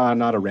Twitter,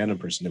 not a random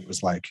person, it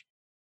was like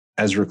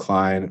Ezra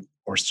Klein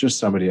or just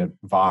somebody at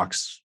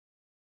Vox,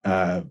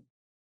 I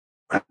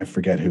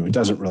forget who, it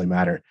doesn't really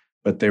matter.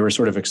 but they were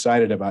sort of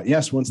excited about,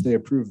 yes, once they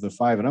approve the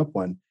 5 and up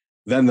one,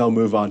 then they'll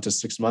move on to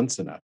 6 months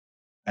and up.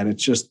 And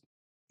it's just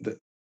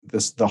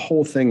the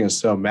whole thing is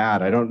so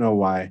mad. I don't know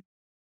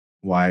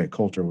why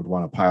Coulter would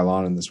want to pile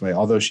on in this way,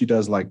 although she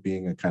does like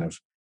being a kind of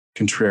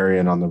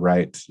contrarian on the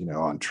right,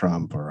 on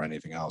Trump or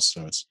anything else.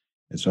 So it's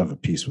sort of a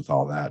piece with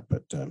all that.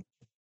 But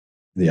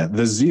yeah,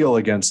 the zeal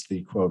against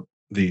the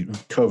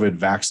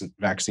COVID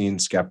vaccine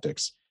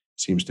skeptics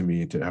seems to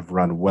me to have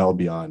run well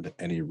beyond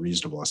any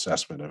reasonable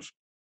assessment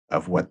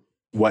of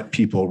what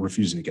people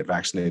refusing to get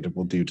vaccinated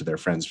will do to their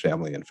friends,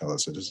 family, and fellow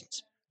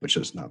citizens, which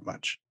is not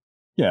much.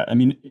 Yeah, I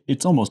mean,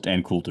 it's almost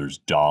Ann Coulter's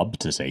job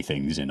to say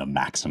things in a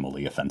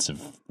maximally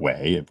offensive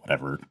way,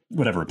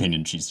 whatever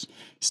opinion she's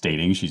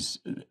stating. She's,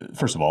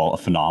 first of all, a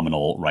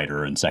phenomenal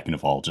writer, and second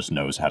of all, just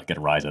knows how to get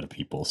a rise out of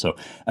people. So,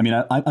 I mean,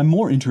 I'm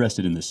more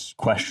interested in this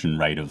question,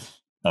 right, of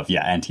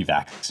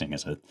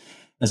anti-vaxxing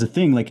as a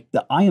thing. Like,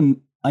 I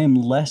am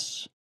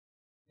less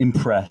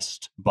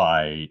impressed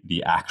by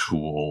the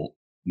actual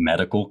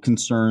medical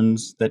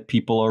concerns that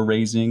people are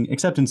raising,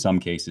 except in some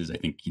cases. I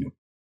think,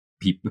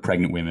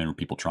 pregnant women or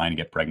people trying to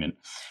get pregnant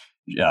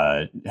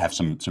have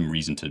some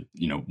reason to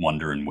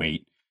wonder and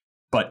wait.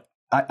 But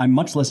I'm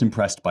much less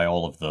impressed by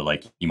all of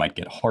the you might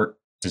get heart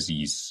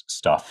disease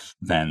stuff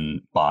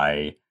than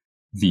by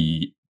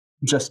the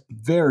just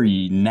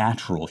very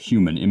natural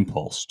human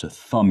impulse to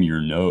thumb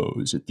your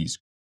nose at these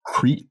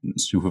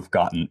cretins who have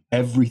gotten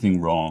everything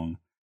wrong,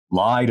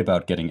 lied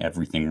about getting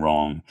everything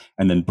wrong,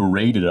 and then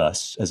berated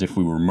us as if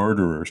we were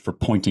murderers for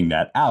pointing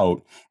that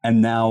out,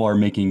 and now are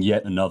making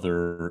yet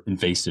another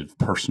invasive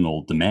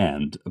personal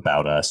demand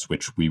about us,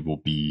 which we will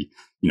be,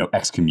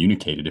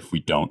 excommunicated if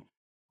we don't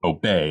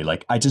obey.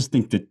 I just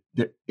think that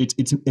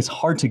it's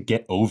hard to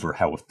get over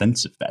how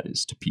offensive that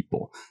is to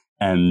people.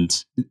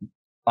 And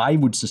I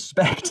would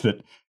suspect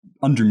that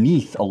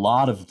underneath a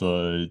lot of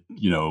the,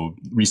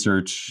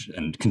 research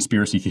and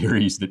conspiracy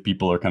theories that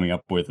people are coming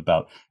up with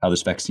about how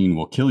this vaccine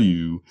will kill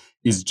you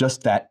is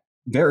just that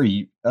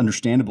very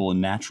understandable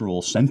and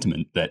natural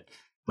sentiment that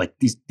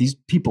these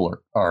people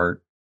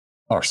are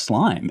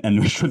slime and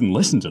we shouldn't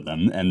listen to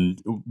them.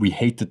 And we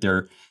hate that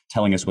they're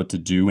telling us what to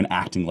do and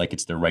acting like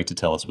it's their right to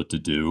tell us what to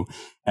do.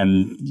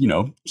 And,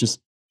 just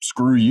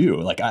screw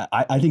you.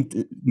 I think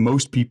that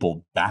most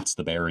people, that's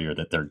the barrier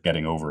that they're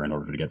getting over in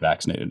order to get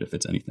vaccinated, if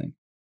it's anything.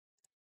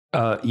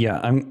 Yeah,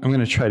 I'm going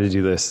to try to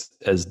do this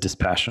as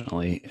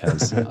dispassionately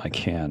as I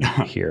can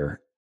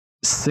here.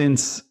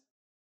 Since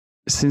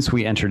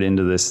we entered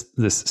into this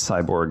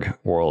cyborg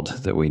world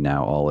that we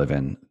now all live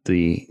in,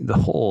 the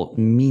whole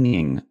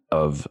meaning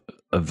of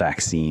a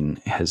vaccine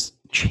has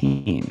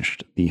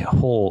changed. The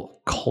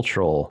whole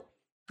cultural,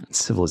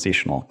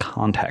 civilizational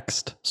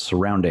context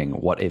surrounding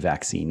what a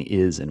vaccine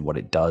is and what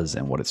it does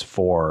and what it's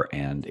for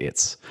and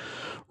its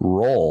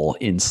role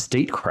in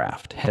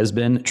statecraft has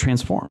been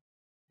transformed.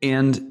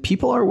 And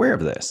people are aware of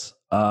this.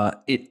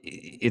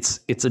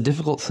 It's a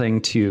difficult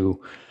thing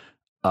to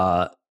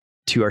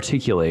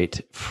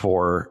articulate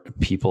for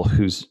people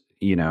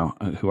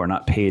who are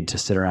not paid to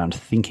sit around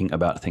thinking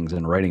about things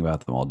and writing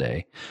about them all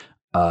day.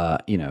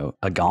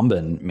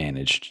 Agamben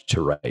managed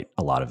to write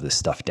a lot of this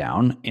stuff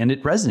down, and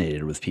it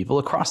resonated with people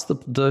across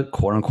the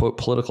quote unquote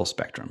political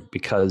spectrum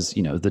because,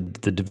 the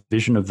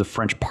division of the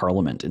French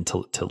parliament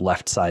into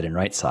left side and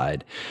right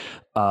side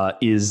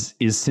is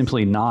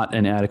simply not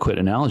an adequate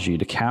analogy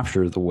to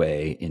capture the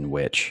way in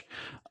which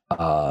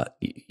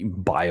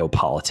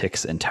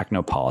biopolitics and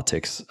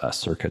technopolitics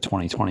circa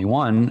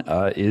 2021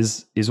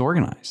 is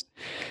organized.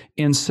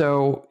 And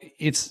so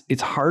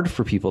it's hard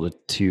for people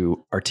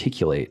to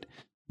articulate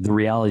the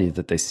reality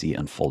that they see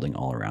unfolding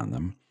all around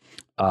them.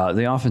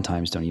 They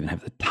oftentimes don't even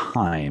have the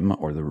time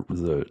or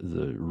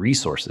the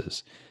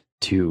resources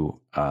to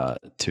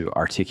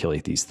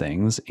articulate these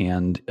things,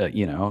 and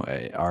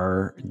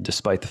are,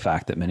 despite the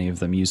fact that many of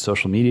them use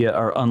social media,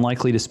 are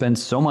unlikely to spend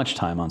so much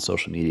time on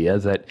social media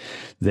that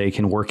they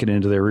can work it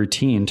into their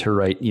routine to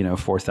write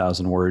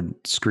 4,000 word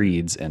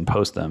screeds and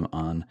post them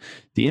on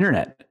the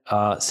internet,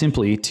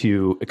 simply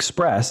to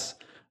express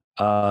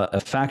a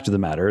fact of the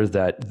matter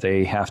that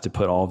they have to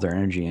put all of their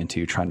energy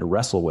into trying to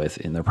wrestle with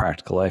in their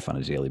practical life on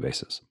a daily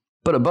basis.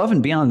 But above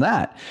and beyond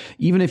that,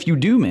 even if you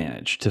do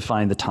manage to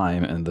find the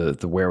time and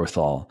the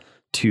wherewithal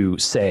to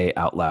say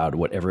out loud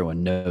what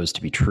everyone knows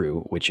to be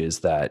true, which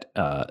is that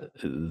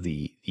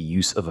the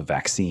use of a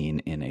vaccine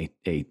in a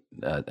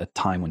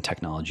time when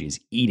technology is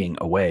eating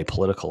away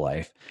political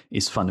life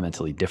is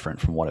fundamentally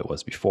different from what it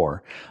was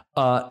before.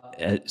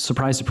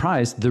 Surprise,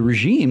 surprise, the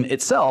regime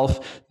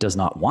itself does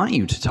not want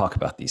you to talk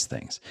about these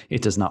things.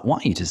 It does not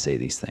want you to say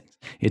these things.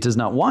 It does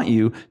not want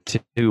you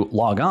to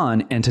log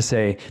on and to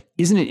say,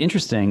 isn't it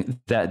interesting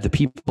that the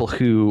people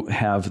who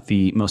have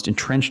the most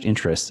entrenched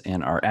interests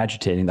and are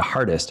agitating the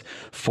hardest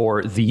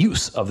for the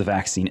use of the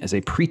vaccine as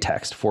a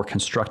pretext for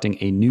constructing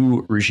a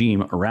new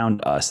regime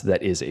around us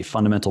that is a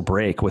fundamental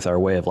break with our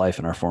way of life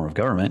and our form of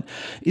government,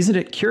 isn't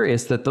it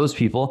curious that those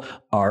people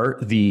are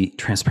the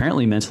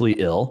transparently mentally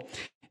ill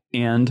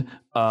and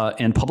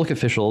public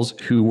officials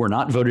who were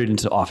not voted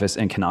into office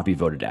and cannot be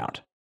voted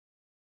out?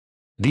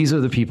 These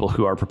are the people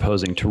who are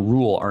proposing to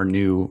rule our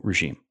new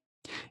regime.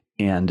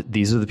 And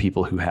these are the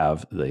people who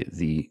have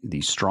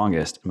the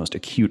strongest, most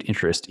acute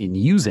interest in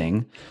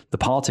using the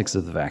politics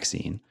of the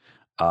vaccine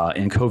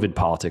and COVID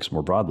politics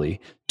more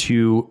broadly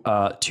to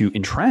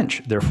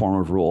entrench their form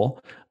of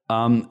rule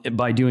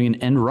by doing an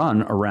end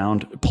run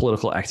around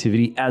political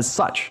activity as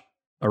such,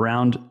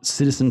 around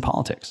citizen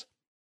politics.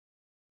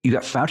 You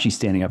got Fauci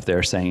standing up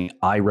there saying,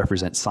 "I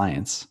represent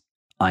science.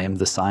 I am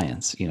the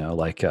science."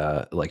 Like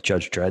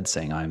Judge Dredd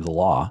saying, "I am the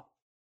law."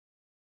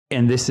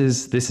 And this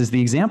is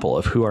the example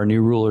of who our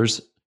new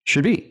rulers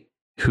should be,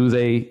 who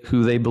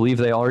they believe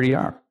they already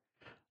are.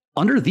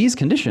 Under these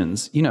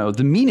conditions,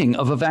 the meaning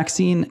of a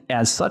vaccine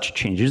as such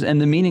changes, and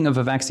the meaning of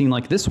a vaccine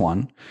like this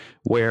one,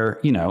 where,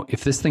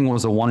 if this thing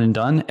was a one and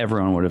done,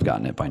 everyone would have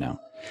gotten it by now.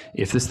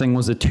 If this thing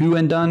was a two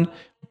and done,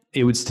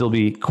 it would still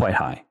be quite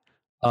high.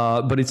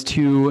 But it's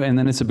two, and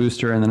then it's a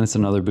booster, and then it's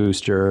another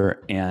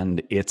booster,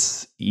 and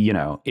it's,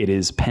 it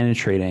is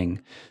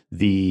penetrating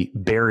the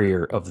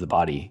barrier of the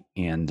body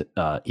and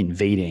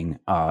invading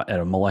at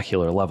a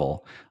molecular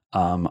level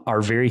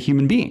our very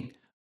human being.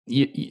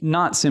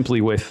 Not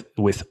simply with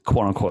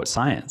quote unquote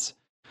science,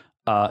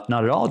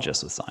 not at all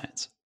just with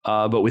science,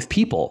 but with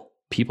people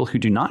who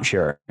do not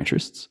share our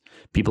interests,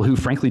 people who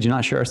frankly do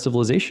not share our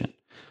civilization,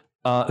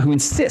 who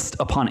insist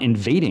upon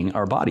invading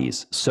our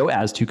bodies so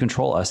as to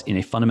control us in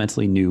a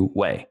fundamentally new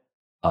way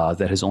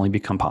that has only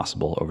become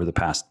possible over the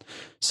past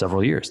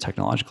several years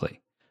technologically.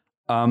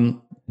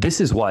 This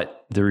is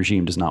what the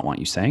regime does not want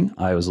you saying.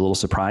 I was a little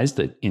surprised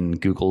that in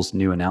Google's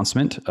new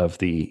announcement of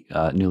the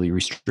newly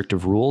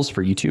restrictive rules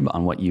for YouTube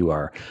on what you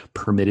are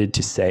permitted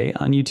to say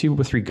on YouTube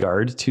with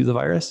regard to the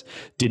virus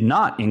did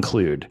not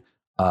include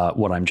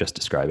what I'm just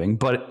describing,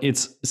 but it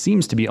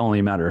seems to be only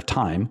a matter of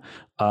time,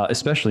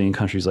 especially in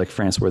countries like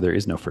France where there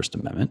is no First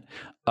Amendment.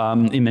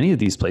 In many of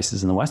these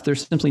places in the West,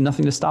 there's simply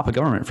nothing to stop a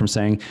government from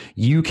saying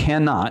you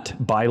cannot,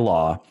 by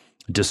law,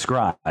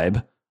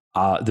 describe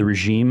the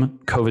regime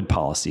COVID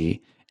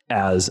policy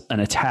as an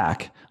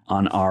attack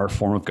on our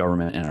form of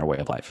government and our way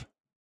of life.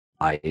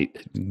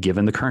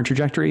 Given the current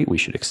trajectory, we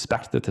should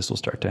expect that this will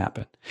start to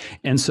happen.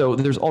 And so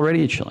there's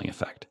already a chilling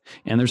effect,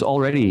 and there's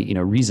already,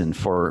 reason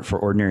for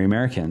ordinary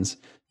Americans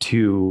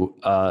to,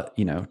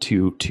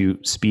 to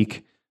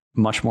speak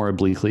much more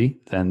obliquely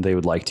than they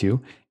would like to,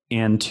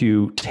 and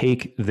to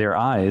take their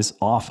eyes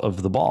off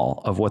of the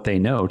ball of what they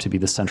know to be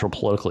the central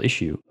political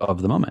issue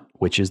of the moment,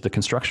 which is the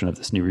construction of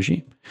this new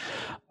regime.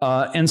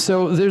 And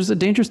so there's a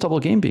dangerous double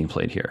game being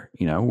played here,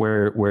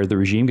 where the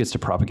regime gets to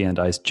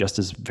propagandize just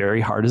as very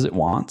hard as it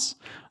wants,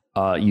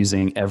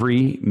 using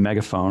every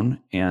megaphone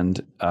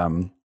and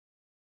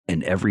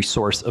every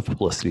source of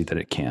publicity that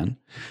it can.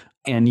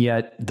 And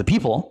yet the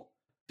people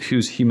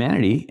whose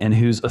humanity and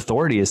whose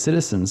authority as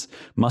citizens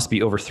must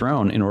be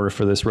overthrown in order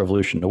for this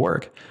revolution to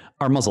work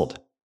are muzzled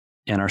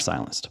and are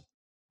silenced.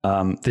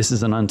 This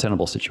is an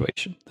untenable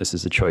situation. This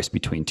is a choice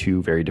between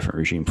two very different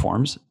regime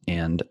forms,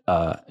 and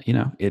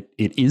it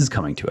is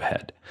coming to a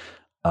head.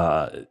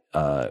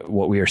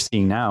 What we are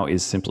seeing now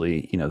is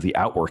simply, the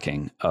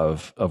outworking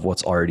of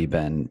what's already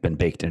been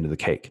baked into the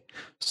cake.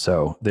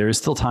 So there is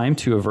still time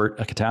to avert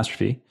a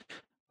catastrophe,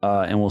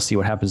 and we'll see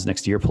what happens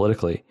next year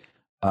politically.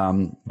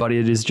 But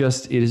it is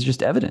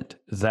just evident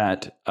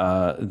that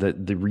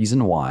the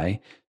reason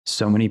why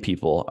so many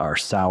people are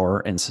sour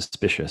and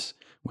suspicious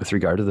with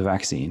regard to the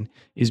vaccine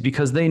is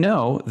because they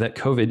know that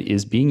COVID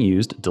is being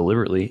used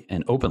deliberately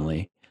and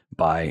openly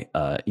by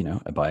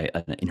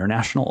an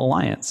international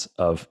alliance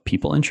of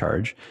people in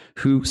charge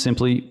who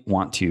simply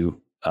want to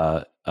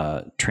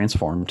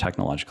transform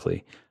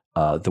technologically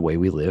the way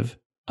we live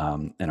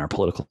in our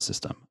political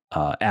system,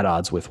 at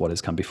odds with what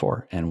has come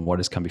before. And what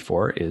has come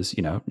before is,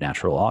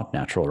 natural law,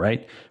 natural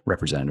right,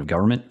 representative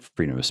government,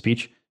 freedom of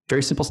speech.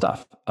 Very simple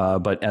stuff.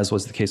 But as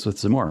was the case with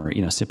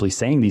Zemmour, simply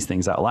saying these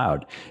things out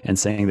loud and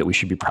saying that we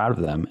should be proud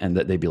of them and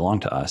that they belong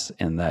to us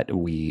and that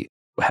we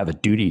have a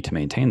duty to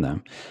maintain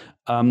them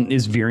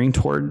is veering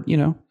toward,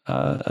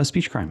 a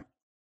speech crime.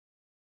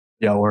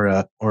 Yeah,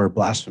 or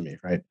blasphemy,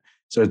 right?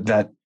 So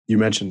that you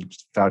mentioned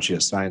Fauci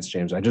as science,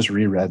 James. I just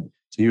reread.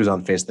 So he was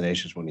on Face the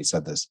Nations when he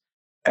said this,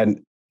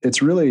 and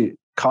it's really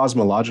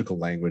cosmological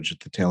language at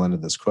the tail end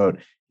of this quote.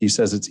 He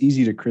says it's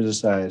easy to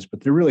criticize, but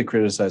they're really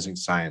criticizing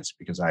science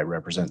because I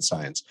represent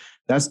science.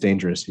 That's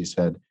dangerous, he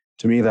said.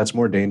 To me, that's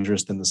more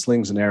dangerous than the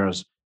slings and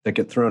arrows that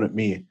get thrown at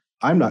me.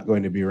 I'm not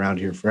going to be around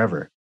here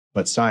forever,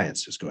 but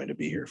science is going to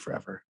be here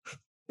forever.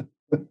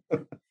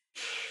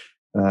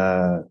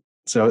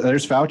 So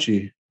there's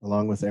Fauci,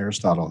 along with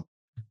Aristotle,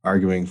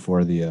 arguing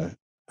for the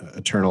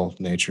eternal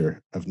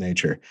nature of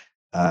nature.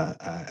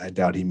 I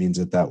doubt he means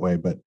it that way,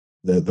 but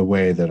the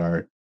way that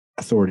our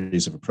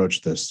authorities have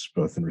approached this,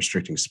 both in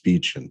restricting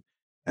speech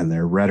and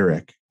their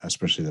rhetoric,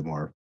 especially the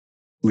more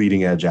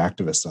leading edge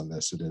activists on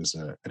this,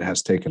 it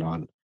has taken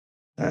on,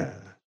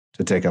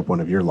 to take up one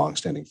of your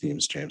longstanding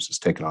themes, James, has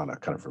taken on a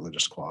kind of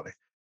religious quality.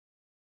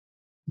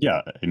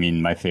 Yeah, I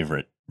mean, my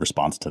favorite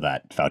response to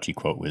that Fauci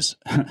quote was,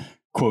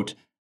 quote,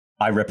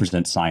 I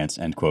represent science,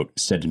 end quote,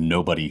 said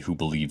nobody who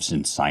believes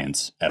in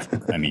science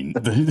ever. I mean,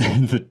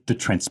 the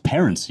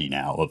transparency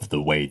now of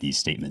the way these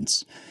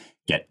statements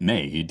get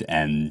made.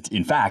 And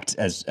in fact,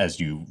 as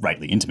you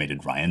rightly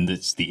intimated, Ryan,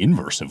 it's the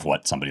inverse of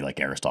what somebody like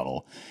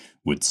Aristotle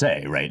would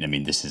say, right? I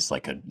mean, this is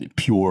like a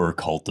pure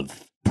cult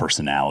of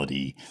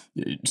personality,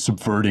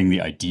 subverting the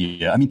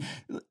idea. I mean,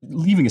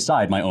 leaving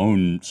aside my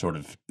own sort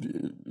of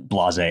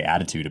blasé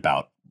attitude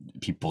about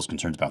people's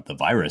concerns about the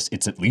virus,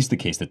 it's at least the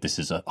case that this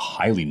is a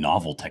highly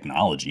novel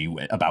technology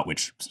about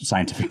which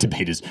scientific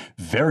debate is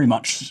very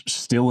much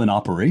still in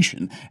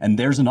operation. And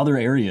there's another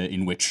area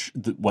in which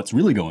what's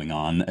really going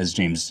on, as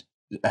James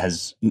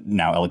has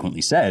now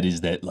eloquently said,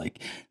 is that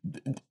like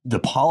the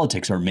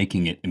politics are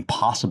making it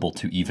impossible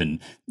to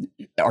even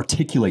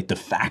articulate the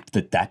fact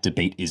that that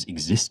debate is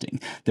existing.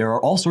 There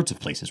are all sorts of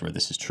places where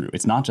this is true.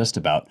 It's not just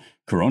about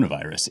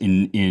coronavirus.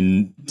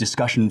 In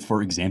discussion,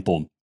 for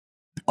example,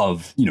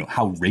 of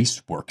how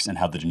race works and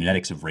how the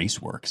genetics of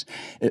race works,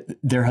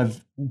 there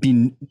have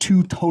been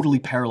two totally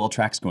parallel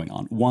tracks going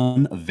on.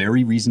 One, a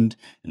very reasoned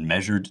and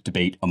measured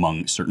debate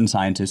among certain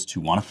scientists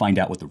who want to find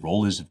out what the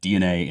role is of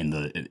DNA in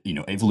the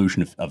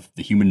evolution of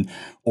the human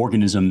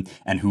organism,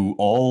 and who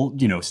all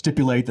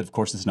stipulate that of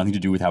course this has nothing to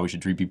do with how we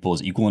should treat people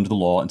as equal under the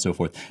law and so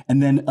forth.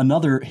 And then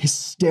another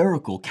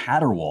hysterical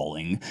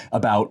caterwauling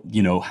about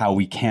how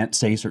we can't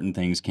say certain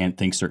things, can't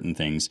think certain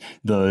things.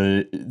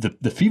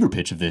 The fever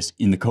pitch of this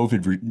in the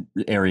COVID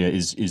area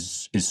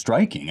is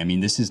striking. I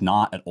mean, this is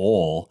not at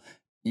all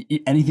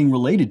anything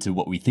related to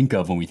what we think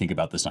of when we think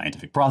about the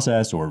scientific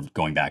process, or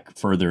going back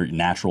further,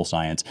 natural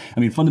science. I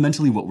mean,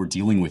 fundamentally, what we're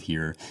dealing with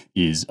here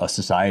is a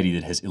society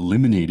that has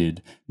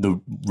eliminated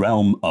the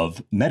realm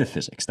of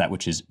metaphysics, that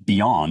which is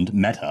beyond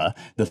meta,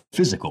 the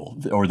physical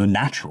or the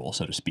natural,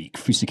 so to speak,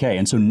 physique.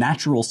 And so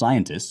natural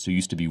scientists, who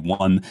used to be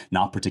one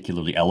not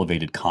particularly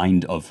elevated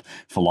kind of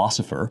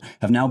philosopher,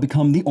 have now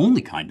become the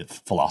only kind of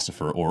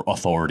philosopher or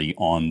authority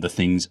on the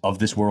things of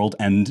this world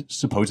and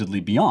supposedly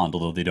beyond,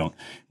 although they don't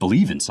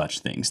believe in such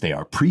things. They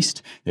are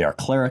priest, they are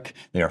cleric,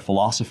 they are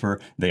philosopher,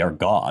 they are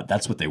God.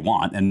 That's what they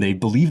want. And they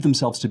believe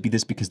themselves to be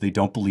this because they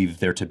don't believe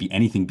there to be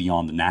anything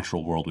beyond the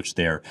natural world, which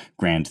their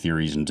grand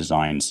theories and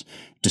designs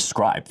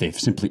describe. They've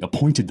simply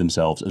appointed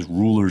themselves as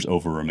rulers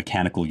over a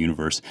mechanical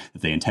universe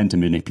that they intend to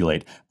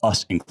manipulate,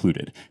 us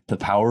included. The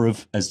power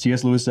of, as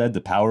C.S. Lewis said, the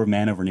power of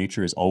man over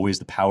nature is always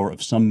the power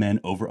of some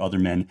men over other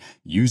men,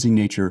 using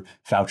nature.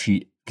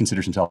 Fauci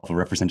considers himself a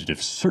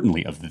representative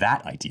certainly of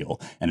that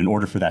ideal. And in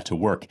order for that to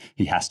work,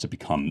 he has to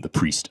become the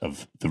priest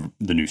of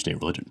the new state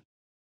religion.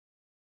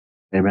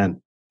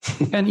 Amen.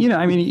 And,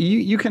 I mean,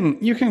 you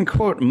can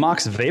quote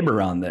Max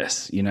Weber on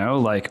this,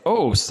 like,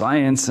 oh,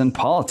 science and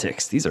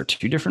politics, these are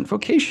two different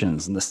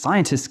vocations. And the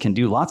scientists can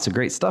do lots of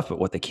great stuff, but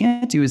what they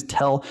can't do is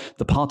tell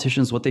the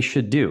politicians what they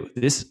should do.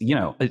 This,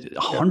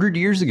 100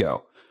 years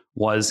ago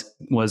was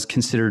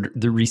considered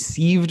the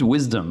received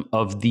wisdom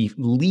of the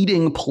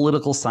leading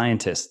political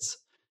scientists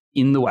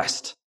in the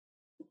West.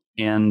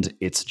 And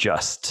it's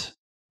just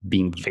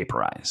being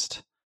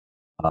vaporized.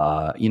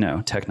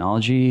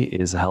 Technology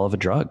is a hell of a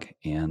drug,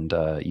 and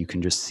you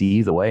can just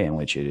see the way in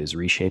which it is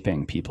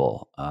reshaping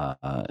people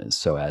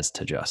so as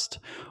to just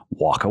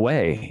walk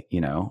away,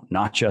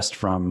 not just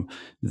from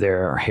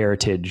their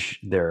heritage,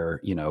 their,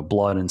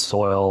 blood and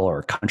soil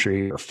or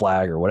country or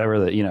flag or whatever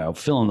that,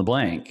 fill in the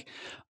blank,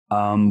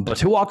 but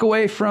to walk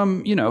away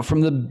from,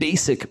 from the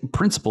basic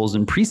principles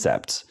and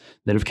precepts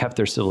that have kept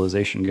their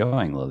civilization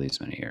going all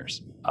these many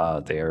years.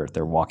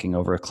 They're walking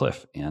over a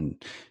cliff, and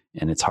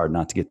it's hard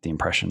not to get the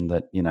impression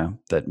that,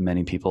 that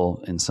many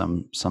people in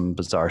some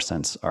bizarre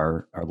sense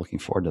are looking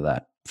forward to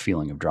that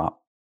feeling of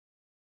drop.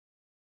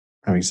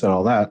 Having said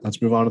all that,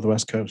 let's move on to the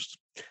West Coast.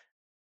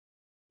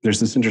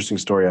 There's this interesting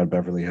story out of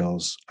Beverly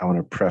Hills. I want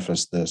to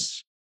preface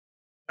this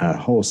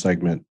whole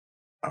segment,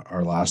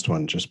 our last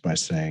one, just by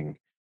saying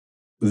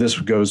this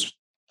goes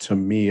to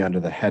me under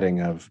the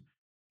heading of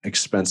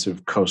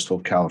expensive coastal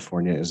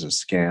California is a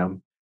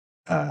scam,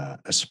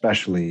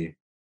 especially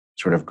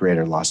sort of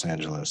greater Los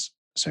Angeles,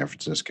 San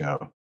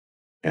Francisco,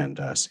 and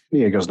San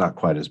Diego's not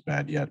quite as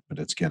bad yet, but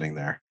it's getting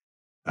there.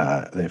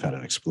 They've had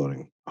an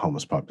exploding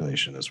homeless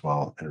population as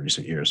well in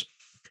recent years.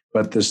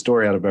 But this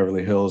story out of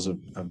Beverly Hills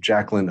of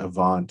Jacqueline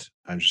Avant,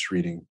 I'm just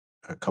reading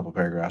a couple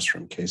paragraphs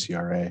from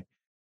KCRA,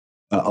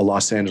 a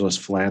Los Angeles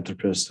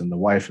philanthropist and the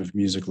wife of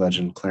music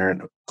legend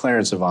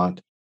Clarence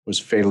Avant, was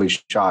fatally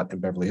shot in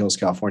Beverly Hills,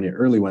 California,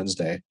 early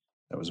Wednesday.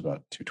 That was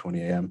about 2:20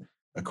 a.m.,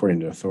 according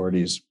to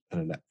authorities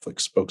and a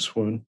Netflix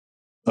spokeswoman.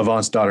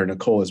 Avant's daughter,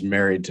 Nicole, is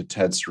married to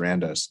Ted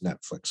Sarandos,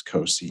 Netflix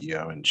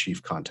co-CEO and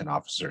chief content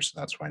officer, so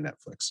that's why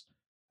Netflix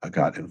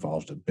got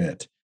involved a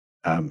bit.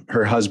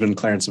 Her husband,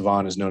 Clarence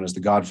Avant, is known as the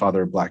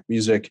godfather of black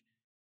music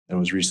and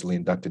was recently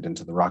inducted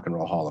into the Rock and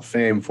Roll Hall of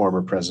Fame.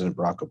 Former President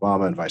Barack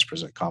Obama and Vice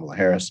President Kamala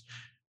Harris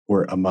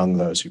were among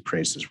those who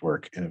praised his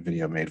work in a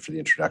video made for the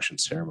introduction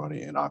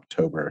ceremony in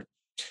October.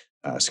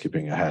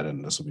 Skipping ahead,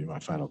 and this will be my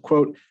final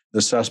quote,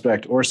 "The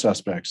suspect or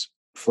suspects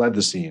fled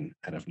the scene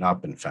and have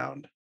not been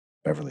found,"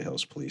 Beverly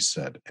Hills police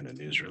said in a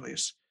news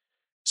release.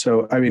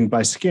 So, I mean,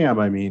 by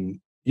scam, I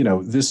mean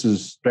this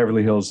is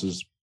Beverly Hills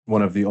is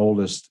one of the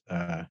oldest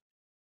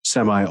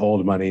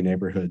semi-old money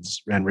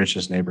neighborhoods and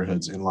richest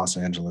neighborhoods in Los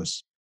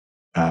Angeles.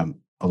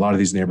 A lot of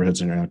these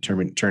neighborhoods are now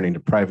turning to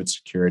private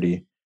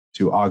security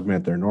to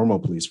augment their normal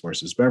police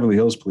forces. Beverly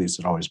Hills police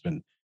had always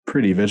been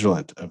pretty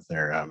vigilant of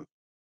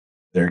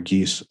their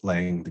geese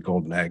laying the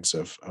golden eggs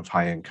of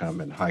high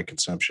income and high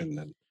consumption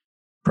and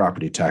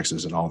property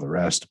taxes and all the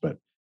rest. But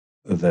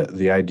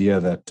the idea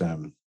that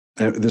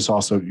this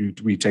also,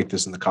 we take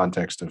this in the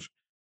context of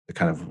the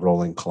kind of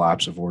rolling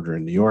collapse of order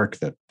in New York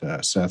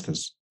that Seth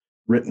has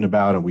written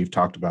about and we've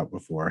talked about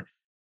before.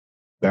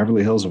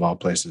 Beverly Hills, of all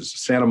places,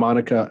 Santa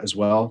Monica as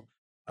well.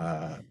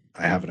 I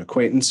have an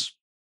acquaintance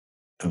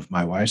of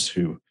my wife's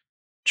who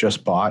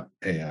just bought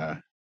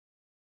a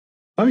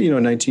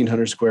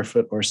 1,900 square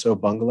foot or so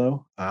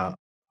bungalow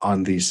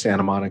on the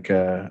Santa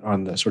Monica,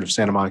 on the sort of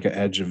Santa Monica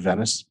edge of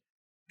Venice,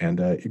 and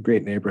a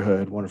great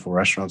neighborhood, wonderful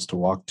restaurants to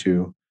walk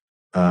to.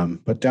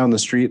 But down the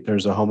street,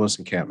 there's a homeless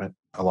encampment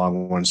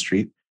along one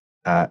street,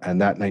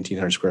 and that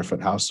 1,900 square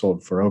foot house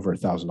sold for over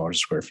 $1,000 a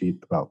square feet,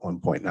 about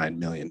 $1.9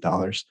 million.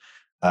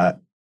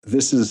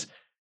 This is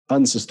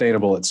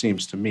unsustainable, it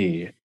seems to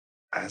me.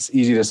 It's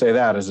easy to say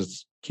that as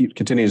it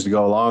continues to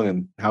go along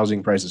and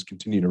housing prices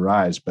continue to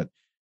rise. But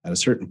at a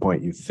certain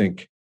point, you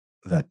think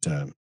that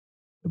the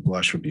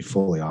blush would be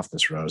fully off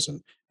this rose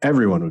and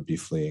everyone would be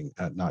fleeing,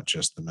 not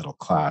just the middle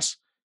class.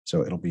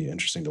 So it'll be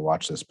interesting to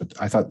watch this. But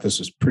I thought this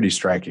was pretty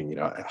striking,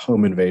 a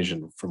home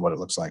invasion from what it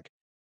looks like,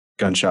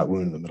 gunshot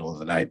wound in the middle of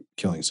the night,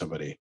 killing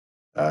somebody,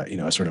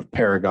 a sort of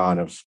paragon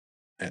of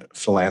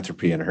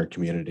philanthropy in her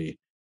community,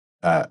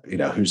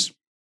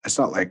 it's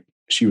not like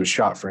she was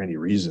shot for any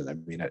reason. I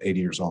mean, at 80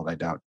 years old, I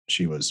doubt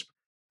she was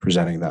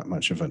presenting that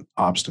much of an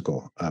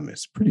obstacle.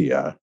 It's pretty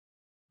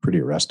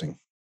arresting.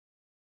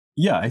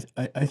 Yeah,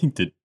 I think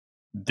that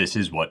this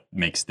is what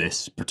makes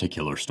this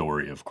particular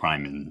story of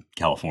crime in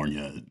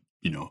California,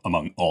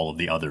 among all of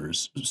the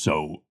others,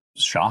 so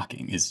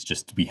shocking. Is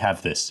just we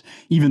have this,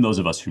 even those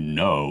of us who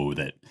know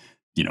that,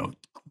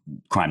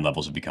 crime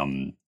levels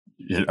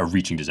are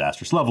reaching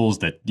disastrous levels,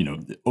 that,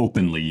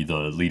 openly the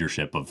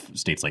leadership of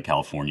states like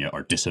California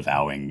are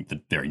disavowing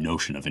the very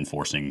notion of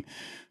enforcing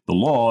the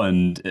law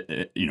and,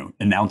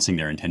 announcing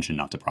their intention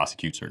not to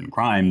prosecute certain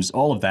crimes.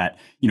 All of that,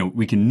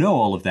 we can know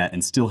all of that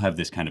and still have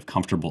this kind of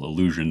comfortable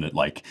illusion that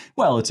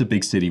it's a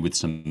big city with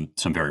some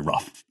very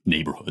rough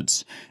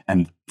neighborhoods.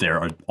 And there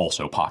are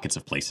also pockets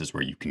of places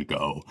where you can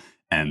go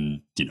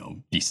and,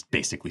 be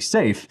basically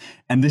safe.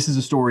 And this is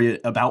a story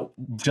about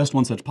just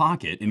one such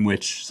pocket in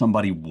which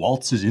somebody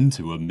waltzes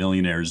into a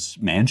millionaire's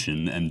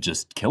mansion and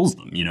just kills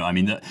them.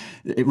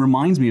 It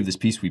reminds me of this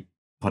piece we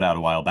put out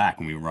a while back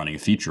when we were running a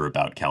feature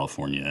about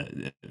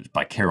California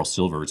by Carol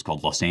Silver. It's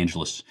called Los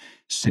Angeles,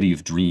 City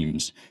of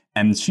Dreams.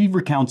 And she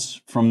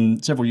recounts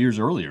from several years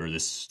earlier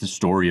this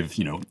story of,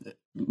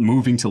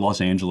 moving to Los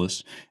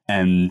Angeles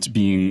and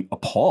being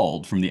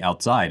appalled from the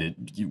outside at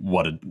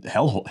what a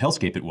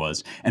hellscape it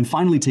was, and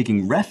finally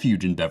taking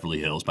refuge in Beverly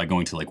Hills by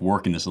going to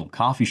work in this little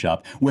coffee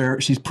shop where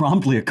she's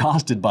promptly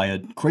accosted by a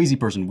crazy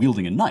person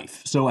wielding a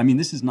knife. So,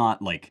 this is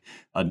not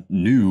a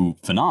new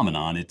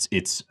phenomenon.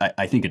 It's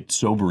I think a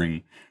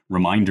sobering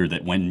reminder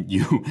that when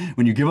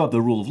you give up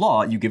the rule of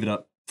law, you give it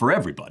up for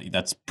everybody.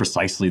 That's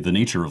precisely the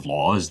nature of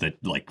law, is that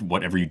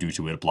whatever you do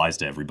to it applies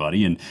to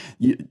everybody. And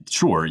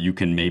sure, you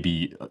can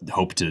maybe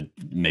hope to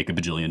make $1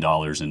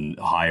 bajillion and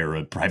hire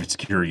a private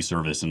security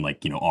service and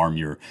arm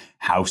your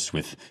house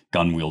with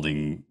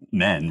gun-wielding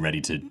men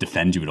ready to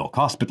defend you at all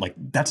costs. But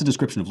that's a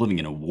description of living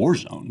in a war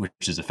zone,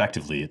 which is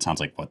effectively, it sounds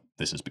like, what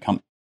this has become.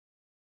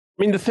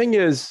 The thing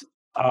is,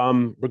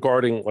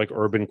 regarding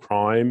urban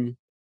crime,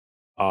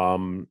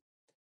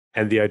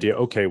 and the idea,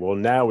 okay, well,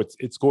 now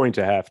it's going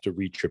to have to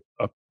reach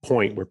a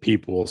point where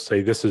people will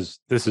say, this is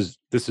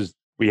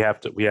we have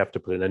to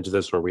put an end to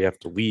this, or we have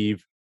to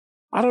leave.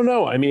 I don't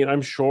know.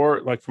 I'm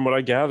sure, from what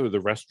I gather,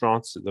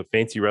 the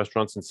fancy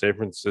restaurants in San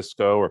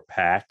Francisco are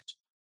packed.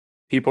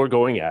 People are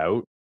going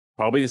out.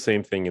 Probably the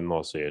same thing in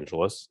Los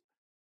Angeles.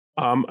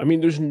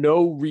 There's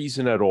no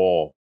reason at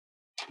all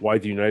why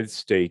the United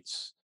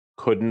States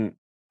couldn't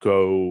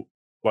go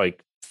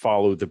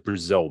follow the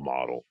Brazil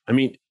model.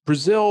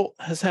 Brazil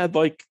has had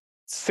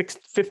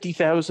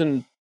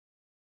 50,000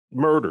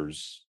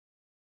 murders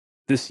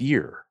this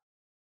year.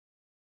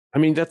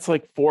 That's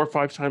 4 or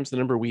 5 times the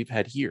number we've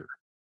had here.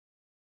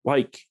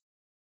 The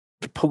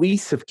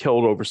police have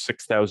killed over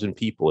 6,000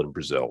 people in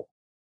Brazil,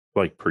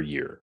 per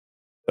year.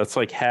 That's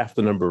half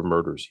the number of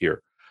murders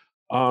here.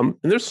 And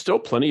there's still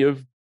plenty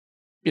of,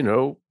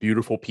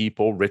 beautiful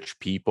people, rich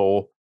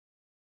people,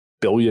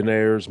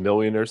 billionaires,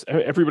 millionaires.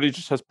 Everybody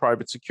just has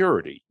private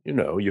security.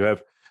 You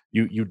have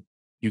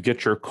you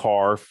get your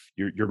car,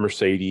 your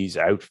Mercedes,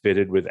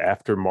 outfitted with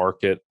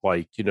aftermarket,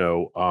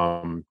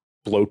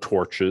 blow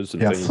torches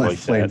and things like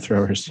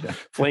flamethrowers,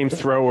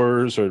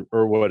 flamethrowers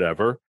or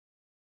whatever,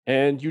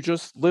 and you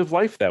just live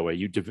life that way.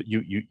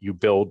 You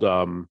build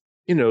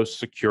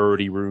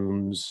security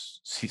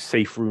rooms,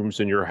 safe rooms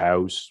in your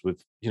house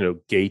with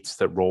gates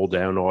that roll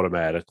down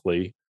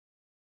automatically.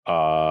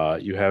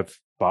 You have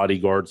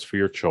bodyguards for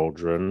your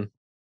children.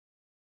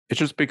 It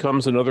just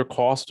becomes another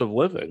cost of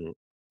living.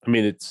 I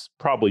mean, it's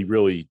probably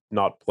really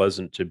not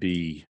pleasant to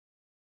be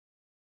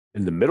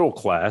in the middle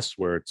class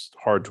where it's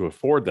hard to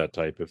afford that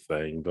type of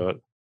thing. But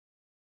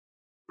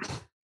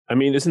I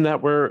mean, isn't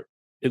that where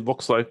it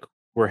looks like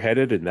we're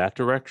headed, in that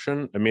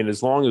direction? I mean,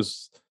 as long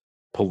as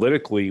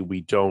politically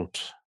we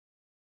don't,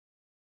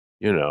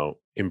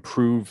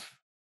 improve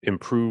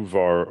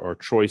our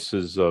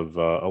choices of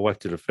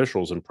elected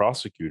officials and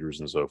prosecutors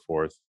and so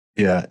forth.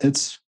 Yeah,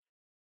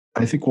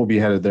 I think we'll be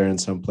headed there in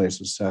some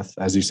places, Seth.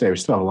 As you say, we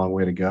still have a long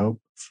way to go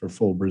for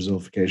full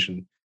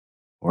Brazilification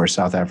or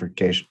South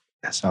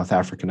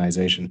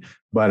Africanization.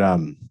 But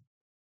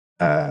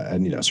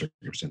and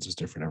circumstances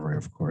different everywhere,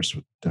 of course,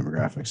 with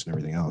demographics and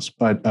everything else.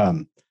 But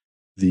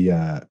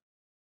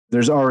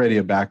there's already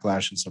a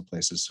backlash in some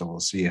places, so we'll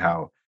see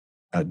how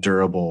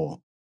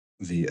durable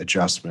the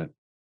adjustment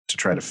to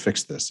try to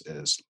fix this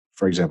is.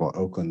 For example,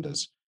 Oakland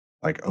is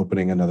like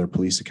opening another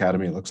police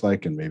academy, it looks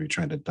like, and maybe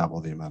trying to double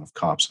the amount of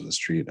cops in the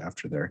street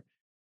after their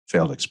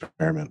failed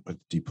experiment with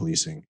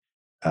depolicing.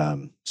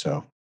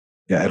 So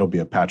yeah, it'll be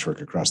a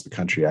patchwork across the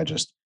country.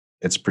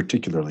 It's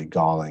particularly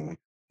galling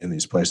in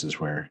these places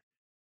where,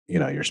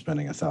 you're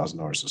spending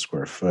 $1,000 a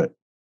square foot,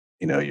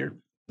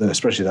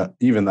 especially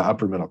even the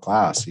upper middle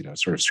class,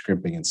 sort of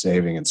scrimping and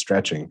saving and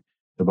stretching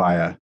to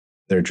buy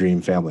their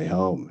dream family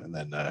home. And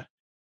then,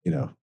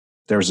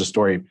 there was a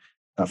story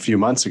a few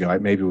months ago,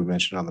 maybe we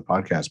mentioned on the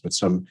podcast, but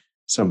some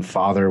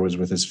father was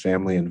with his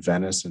family in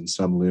Venice, and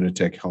some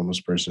lunatic homeless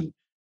person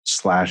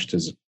slashed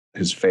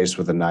his face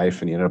with a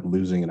knife, and he ended up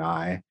losing an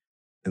eye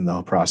in the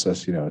whole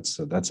process.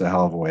 That's a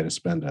hell of a way to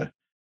spend a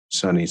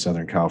sunny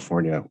Southern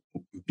California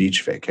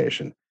beach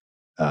vacation.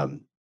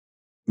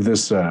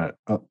 This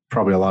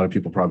probably a lot of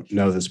people probably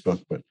know this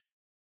book, but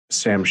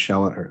Sam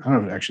Shellen, or I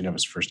don't actually know if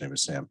his first name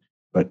is Sam,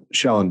 but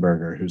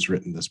Schellenberger, who's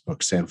written this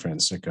book, San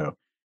Francisco,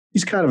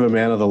 he's kind of a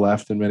man of the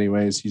left in many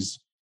ways. He's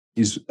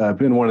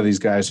been one of these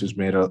guys who's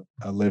made a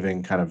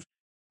living kind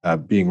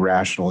of being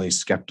rationally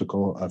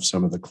skeptical of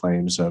some of the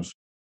claims of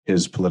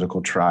his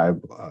political tribe.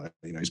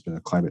 He's been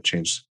a climate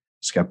change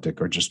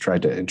skeptic, or just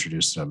tried to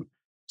introduce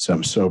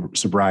some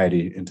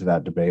sobriety into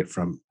that debate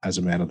as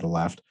a man of the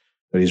left.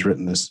 But he's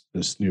written this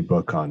new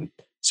book on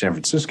San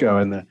Francisco,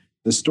 and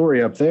the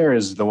story up there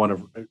is the one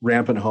of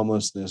rampant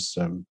homelessness.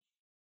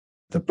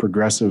 The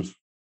progressive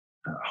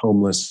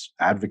homeless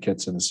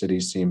advocates in the city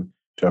seem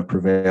to have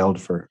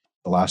prevailed for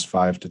the last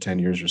 5 to 10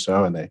 years or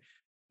so, and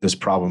this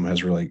problem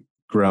has really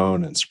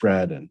grown and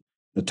spread and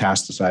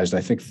metastasized.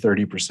 I think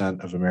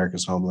 30% of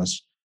America's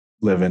homeless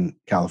live in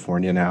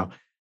California now,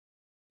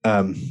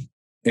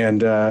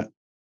 and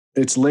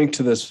it's linked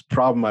to this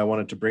problem I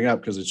wanted to bring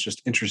up because it's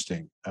just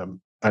interesting.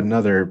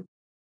 Another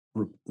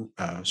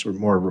sort of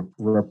more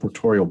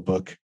reportorial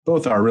book.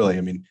 Both are really.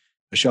 I mean,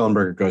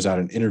 Schellenberger goes out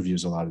and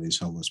interviews a lot of these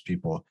homeless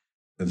people.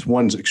 There's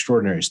one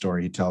extraordinary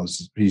story he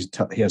tells. He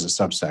has a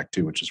Substack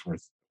too, which is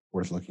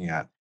worth looking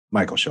at.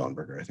 Michael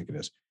Schellenberger, I think it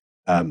is.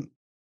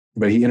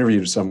 But he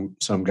interviewed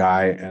some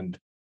guy, and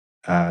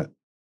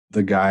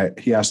the guy,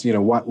 he asked,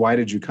 why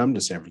did you come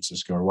to San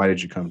Francisco, or why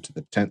did you come to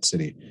the tent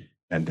city?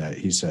 And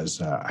he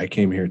says, I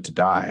came here to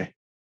die.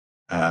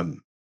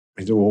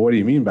 He said, well, what do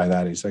you mean by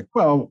that? He's like,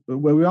 well,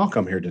 we all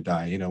come here to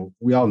die.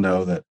 We all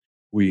know that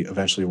we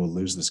eventually will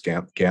lose this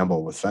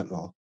gamble with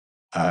fentanyl,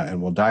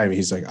 and we'll die. I mean,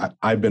 he's like,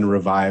 I've been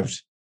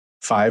revived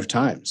 5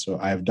 times, so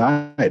I have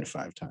died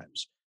 5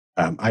 times.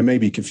 I may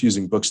be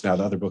confusing books now.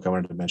 The other book I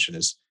wanted to mention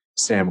is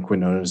Sam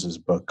Quinones's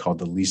book called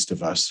The Least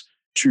of Us: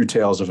 True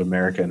Tales of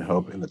America and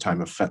Hope in the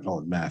Time of Fentanyl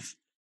and Meth.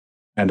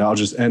 And I'll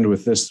just end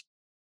with this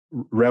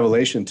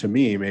revelation to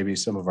me. Maybe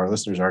some of our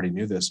listeners already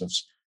knew this, of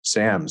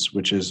Sam's,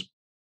 which is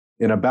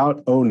in about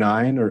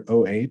 2009 or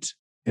 2008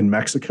 in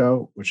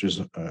Mexico, which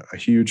is a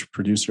huge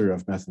producer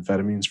of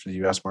methamphetamines for the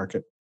U.S.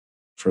 market,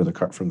 from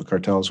the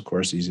cartels, of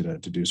course, easy to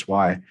deduce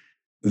why.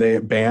 They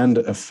banned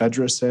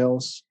ephedra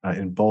sales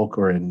in bulk,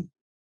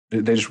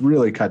 they just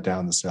really cut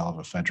down the sale of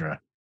ephedra,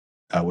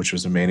 which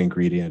was the main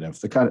ingredient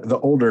of the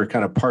older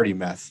kind of party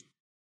meth.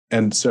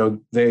 And so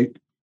they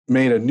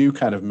made a new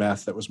kind of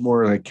meth that was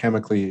more like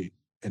chemically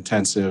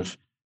intensive.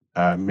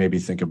 Maybe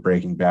think of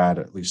Breaking Bad,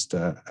 at least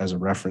as a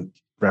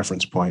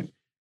reference point.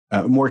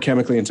 More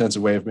chemically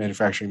intensive way of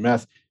manufacturing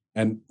meth.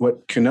 And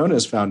what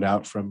Quinones found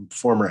out from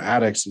former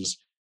addicts is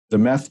the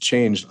meth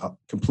changed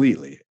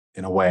completely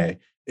in a way.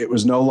 It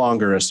was no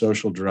longer a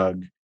social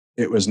drug.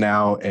 It was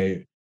now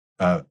a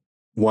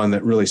one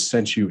that really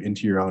sent you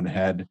into your own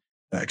head,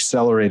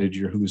 accelerated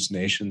your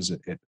hallucinations.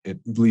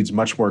 It bleeds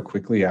much more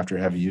quickly after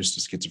heavy use to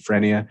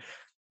schizophrenia.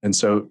 And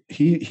so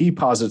he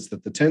posits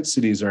that the tent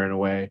cities are, in a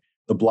way,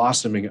 the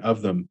blossoming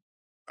of them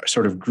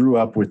sort of grew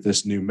up with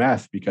this new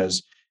meth,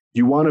 because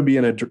you want to be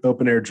in an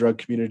open air drug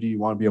community. You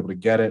want to be able to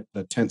get it.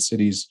 The tent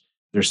cities,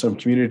 there's some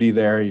community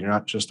there. You're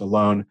not just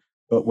alone.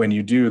 But when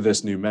you do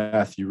this new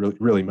meth, you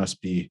really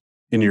must be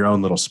in your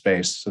own little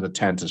space. So the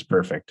tent is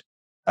perfect.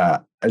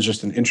 It's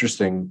just an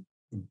interesting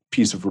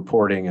piece of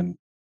reporting and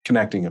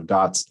connecting of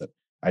dots that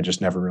I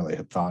just never really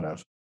had thought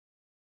of.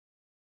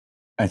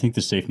 I think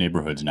the safe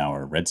neighborhoods now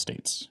are red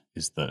states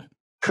is the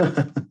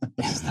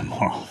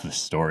moral of the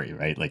story,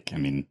 right? Like, I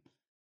mean,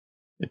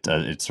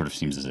 it sort of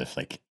seems as if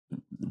like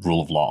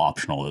rule of law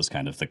optional is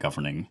kind of the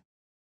governing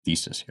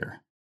thesis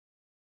here.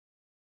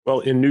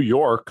 Well, in New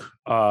York,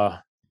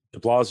 de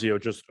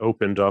Blasio just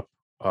opened up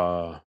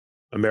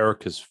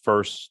America's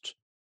first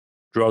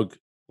drug,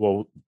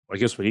 well, I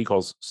guess what he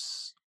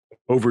calls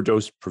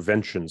overdose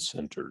prevention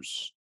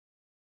centers,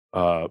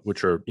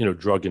 which are,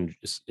 drug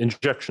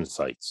injection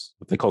sites,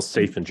 what they call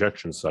safe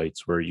injection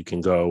sites, where you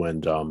can go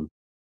and,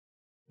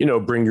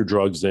 bring your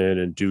drugs in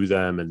and do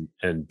them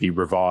and be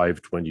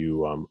revived when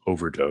you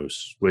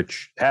overdose,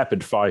 which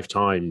happened 5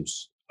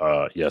 times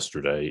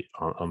yesterday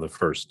on the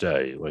first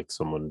day. Like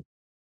someone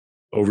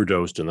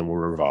overdosed and then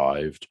were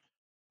revived.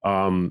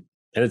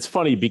 And it's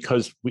funny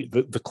because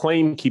the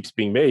claim keeps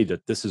being made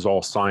that this is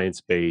all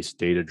science-based,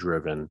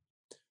 data-driven.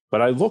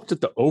 But I looked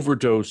at the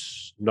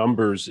overdose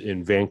numbers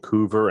in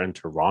Vancouver and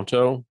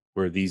Toronto,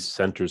 where these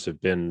centers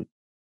have been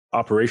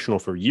operational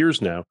for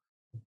years now.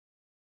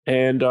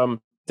 And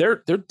their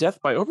death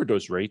by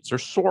overdose rates are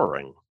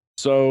soaring.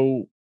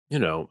 So,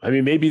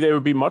 maybe they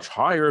would be much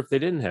higher if they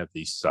didn't have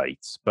these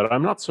sites. But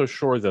I'm not so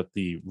sure that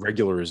the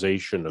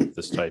regularization of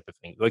this type of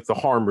thing, like the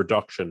harm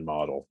reduction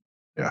model,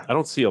 I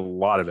don't see a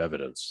lot of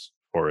evidence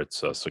for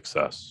its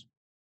success.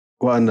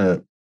 Well, and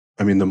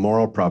the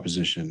moral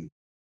proposition,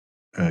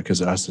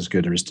 because us as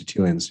good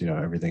Aristotelians,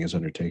 everything is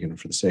undertaken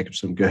for the sake of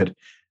some good,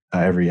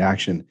 every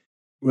action.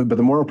 But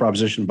the moral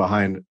proposition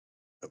behind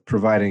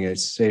providing a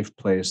safe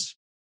place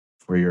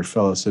for your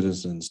fellow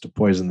citizens to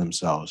poison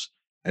themselves,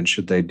 and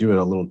should they do it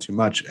a little too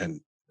much and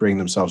bring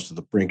themselves to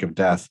the brink of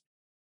death,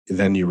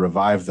 then you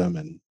revive them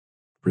and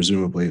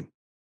presumably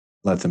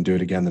let them do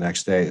it again the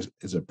next day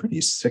is a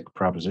pretty sick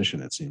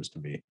proposition, it seems to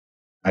me.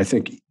 I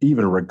think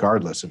even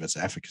regardless of its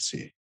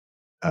efficacy,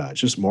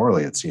 just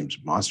morally, it seems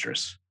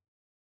monstrous.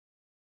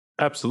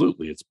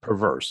 Absolutely. It's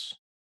perverse.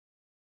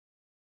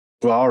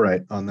 Well, all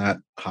right. On that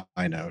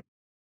high note,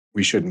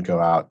 we shouldn't go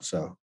out.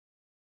 So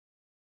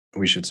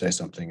we should say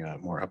something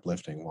more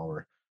uplifting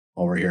while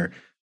we're here.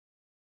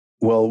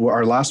 Well,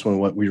 our last one,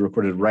 what we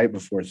recorded right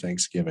before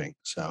Thanksgiving.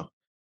 So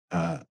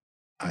I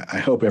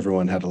hope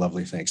everyone had a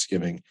lovely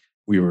Thanksgiving.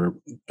 We were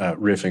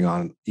riffing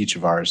on each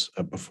of ours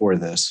before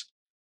this.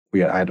 I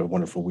had a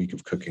wonderful week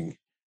of cooking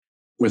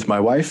with my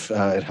wife.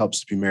 It helps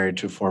to be married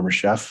to a former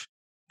chef,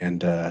 and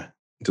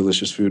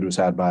delicious food was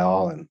had by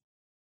all. And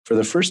for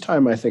the first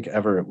time, I think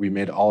ever, we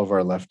made all of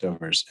our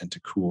leftovers into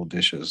cool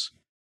dishes.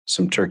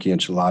 Some turkey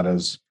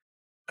enchiladas,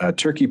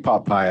 turkey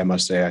pot pie. I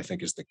must say, I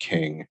think is the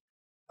king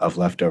of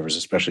leftovers,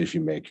 especially if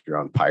you make your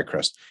own pie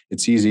crust.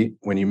 It's easy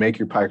when you make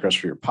your pie crust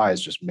for your pies.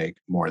 Just make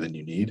more than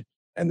you need,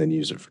 and then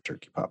use it for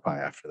turkey pot pie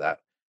after that.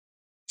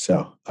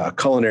 So,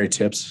 culinary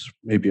tips,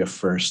 maybe a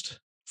first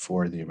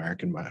for the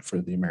American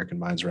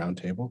Minds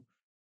Roundtable.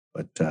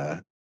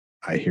 But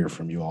I hear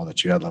from you all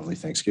that you had lovely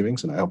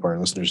Thanksgivings, and I hope our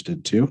listeners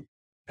did too.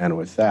 And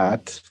with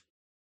that,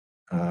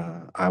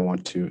 I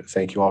want to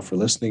thank you all for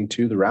listening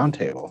to the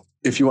Roundtable.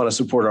 If you want to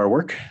support our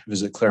work,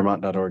 visit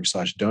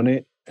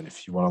claremont.org/donate. And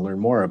if you want to learn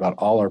more about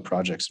all our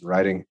projects and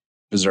writing,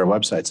 visit our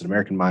websites at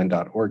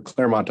americanmind.org,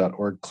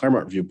 claremont.org,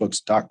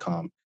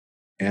 claremontreviewbooks.com,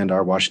 and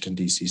our Washington,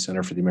 D.C.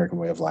 Center for the American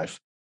Way of Life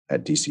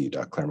at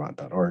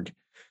dc.claremont.org.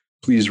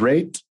 Please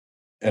rate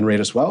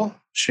us well,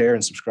 share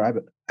and subscribe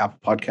at Apple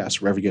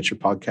Podcasts, wherever you get your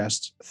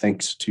podcasts.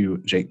 Thanks to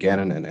Jake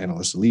Gannon and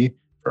Annalisa Lee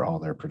for all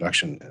their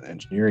production and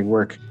engineering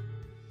work.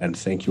 And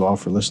thank you all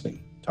for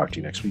listening. Talk to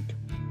you next week.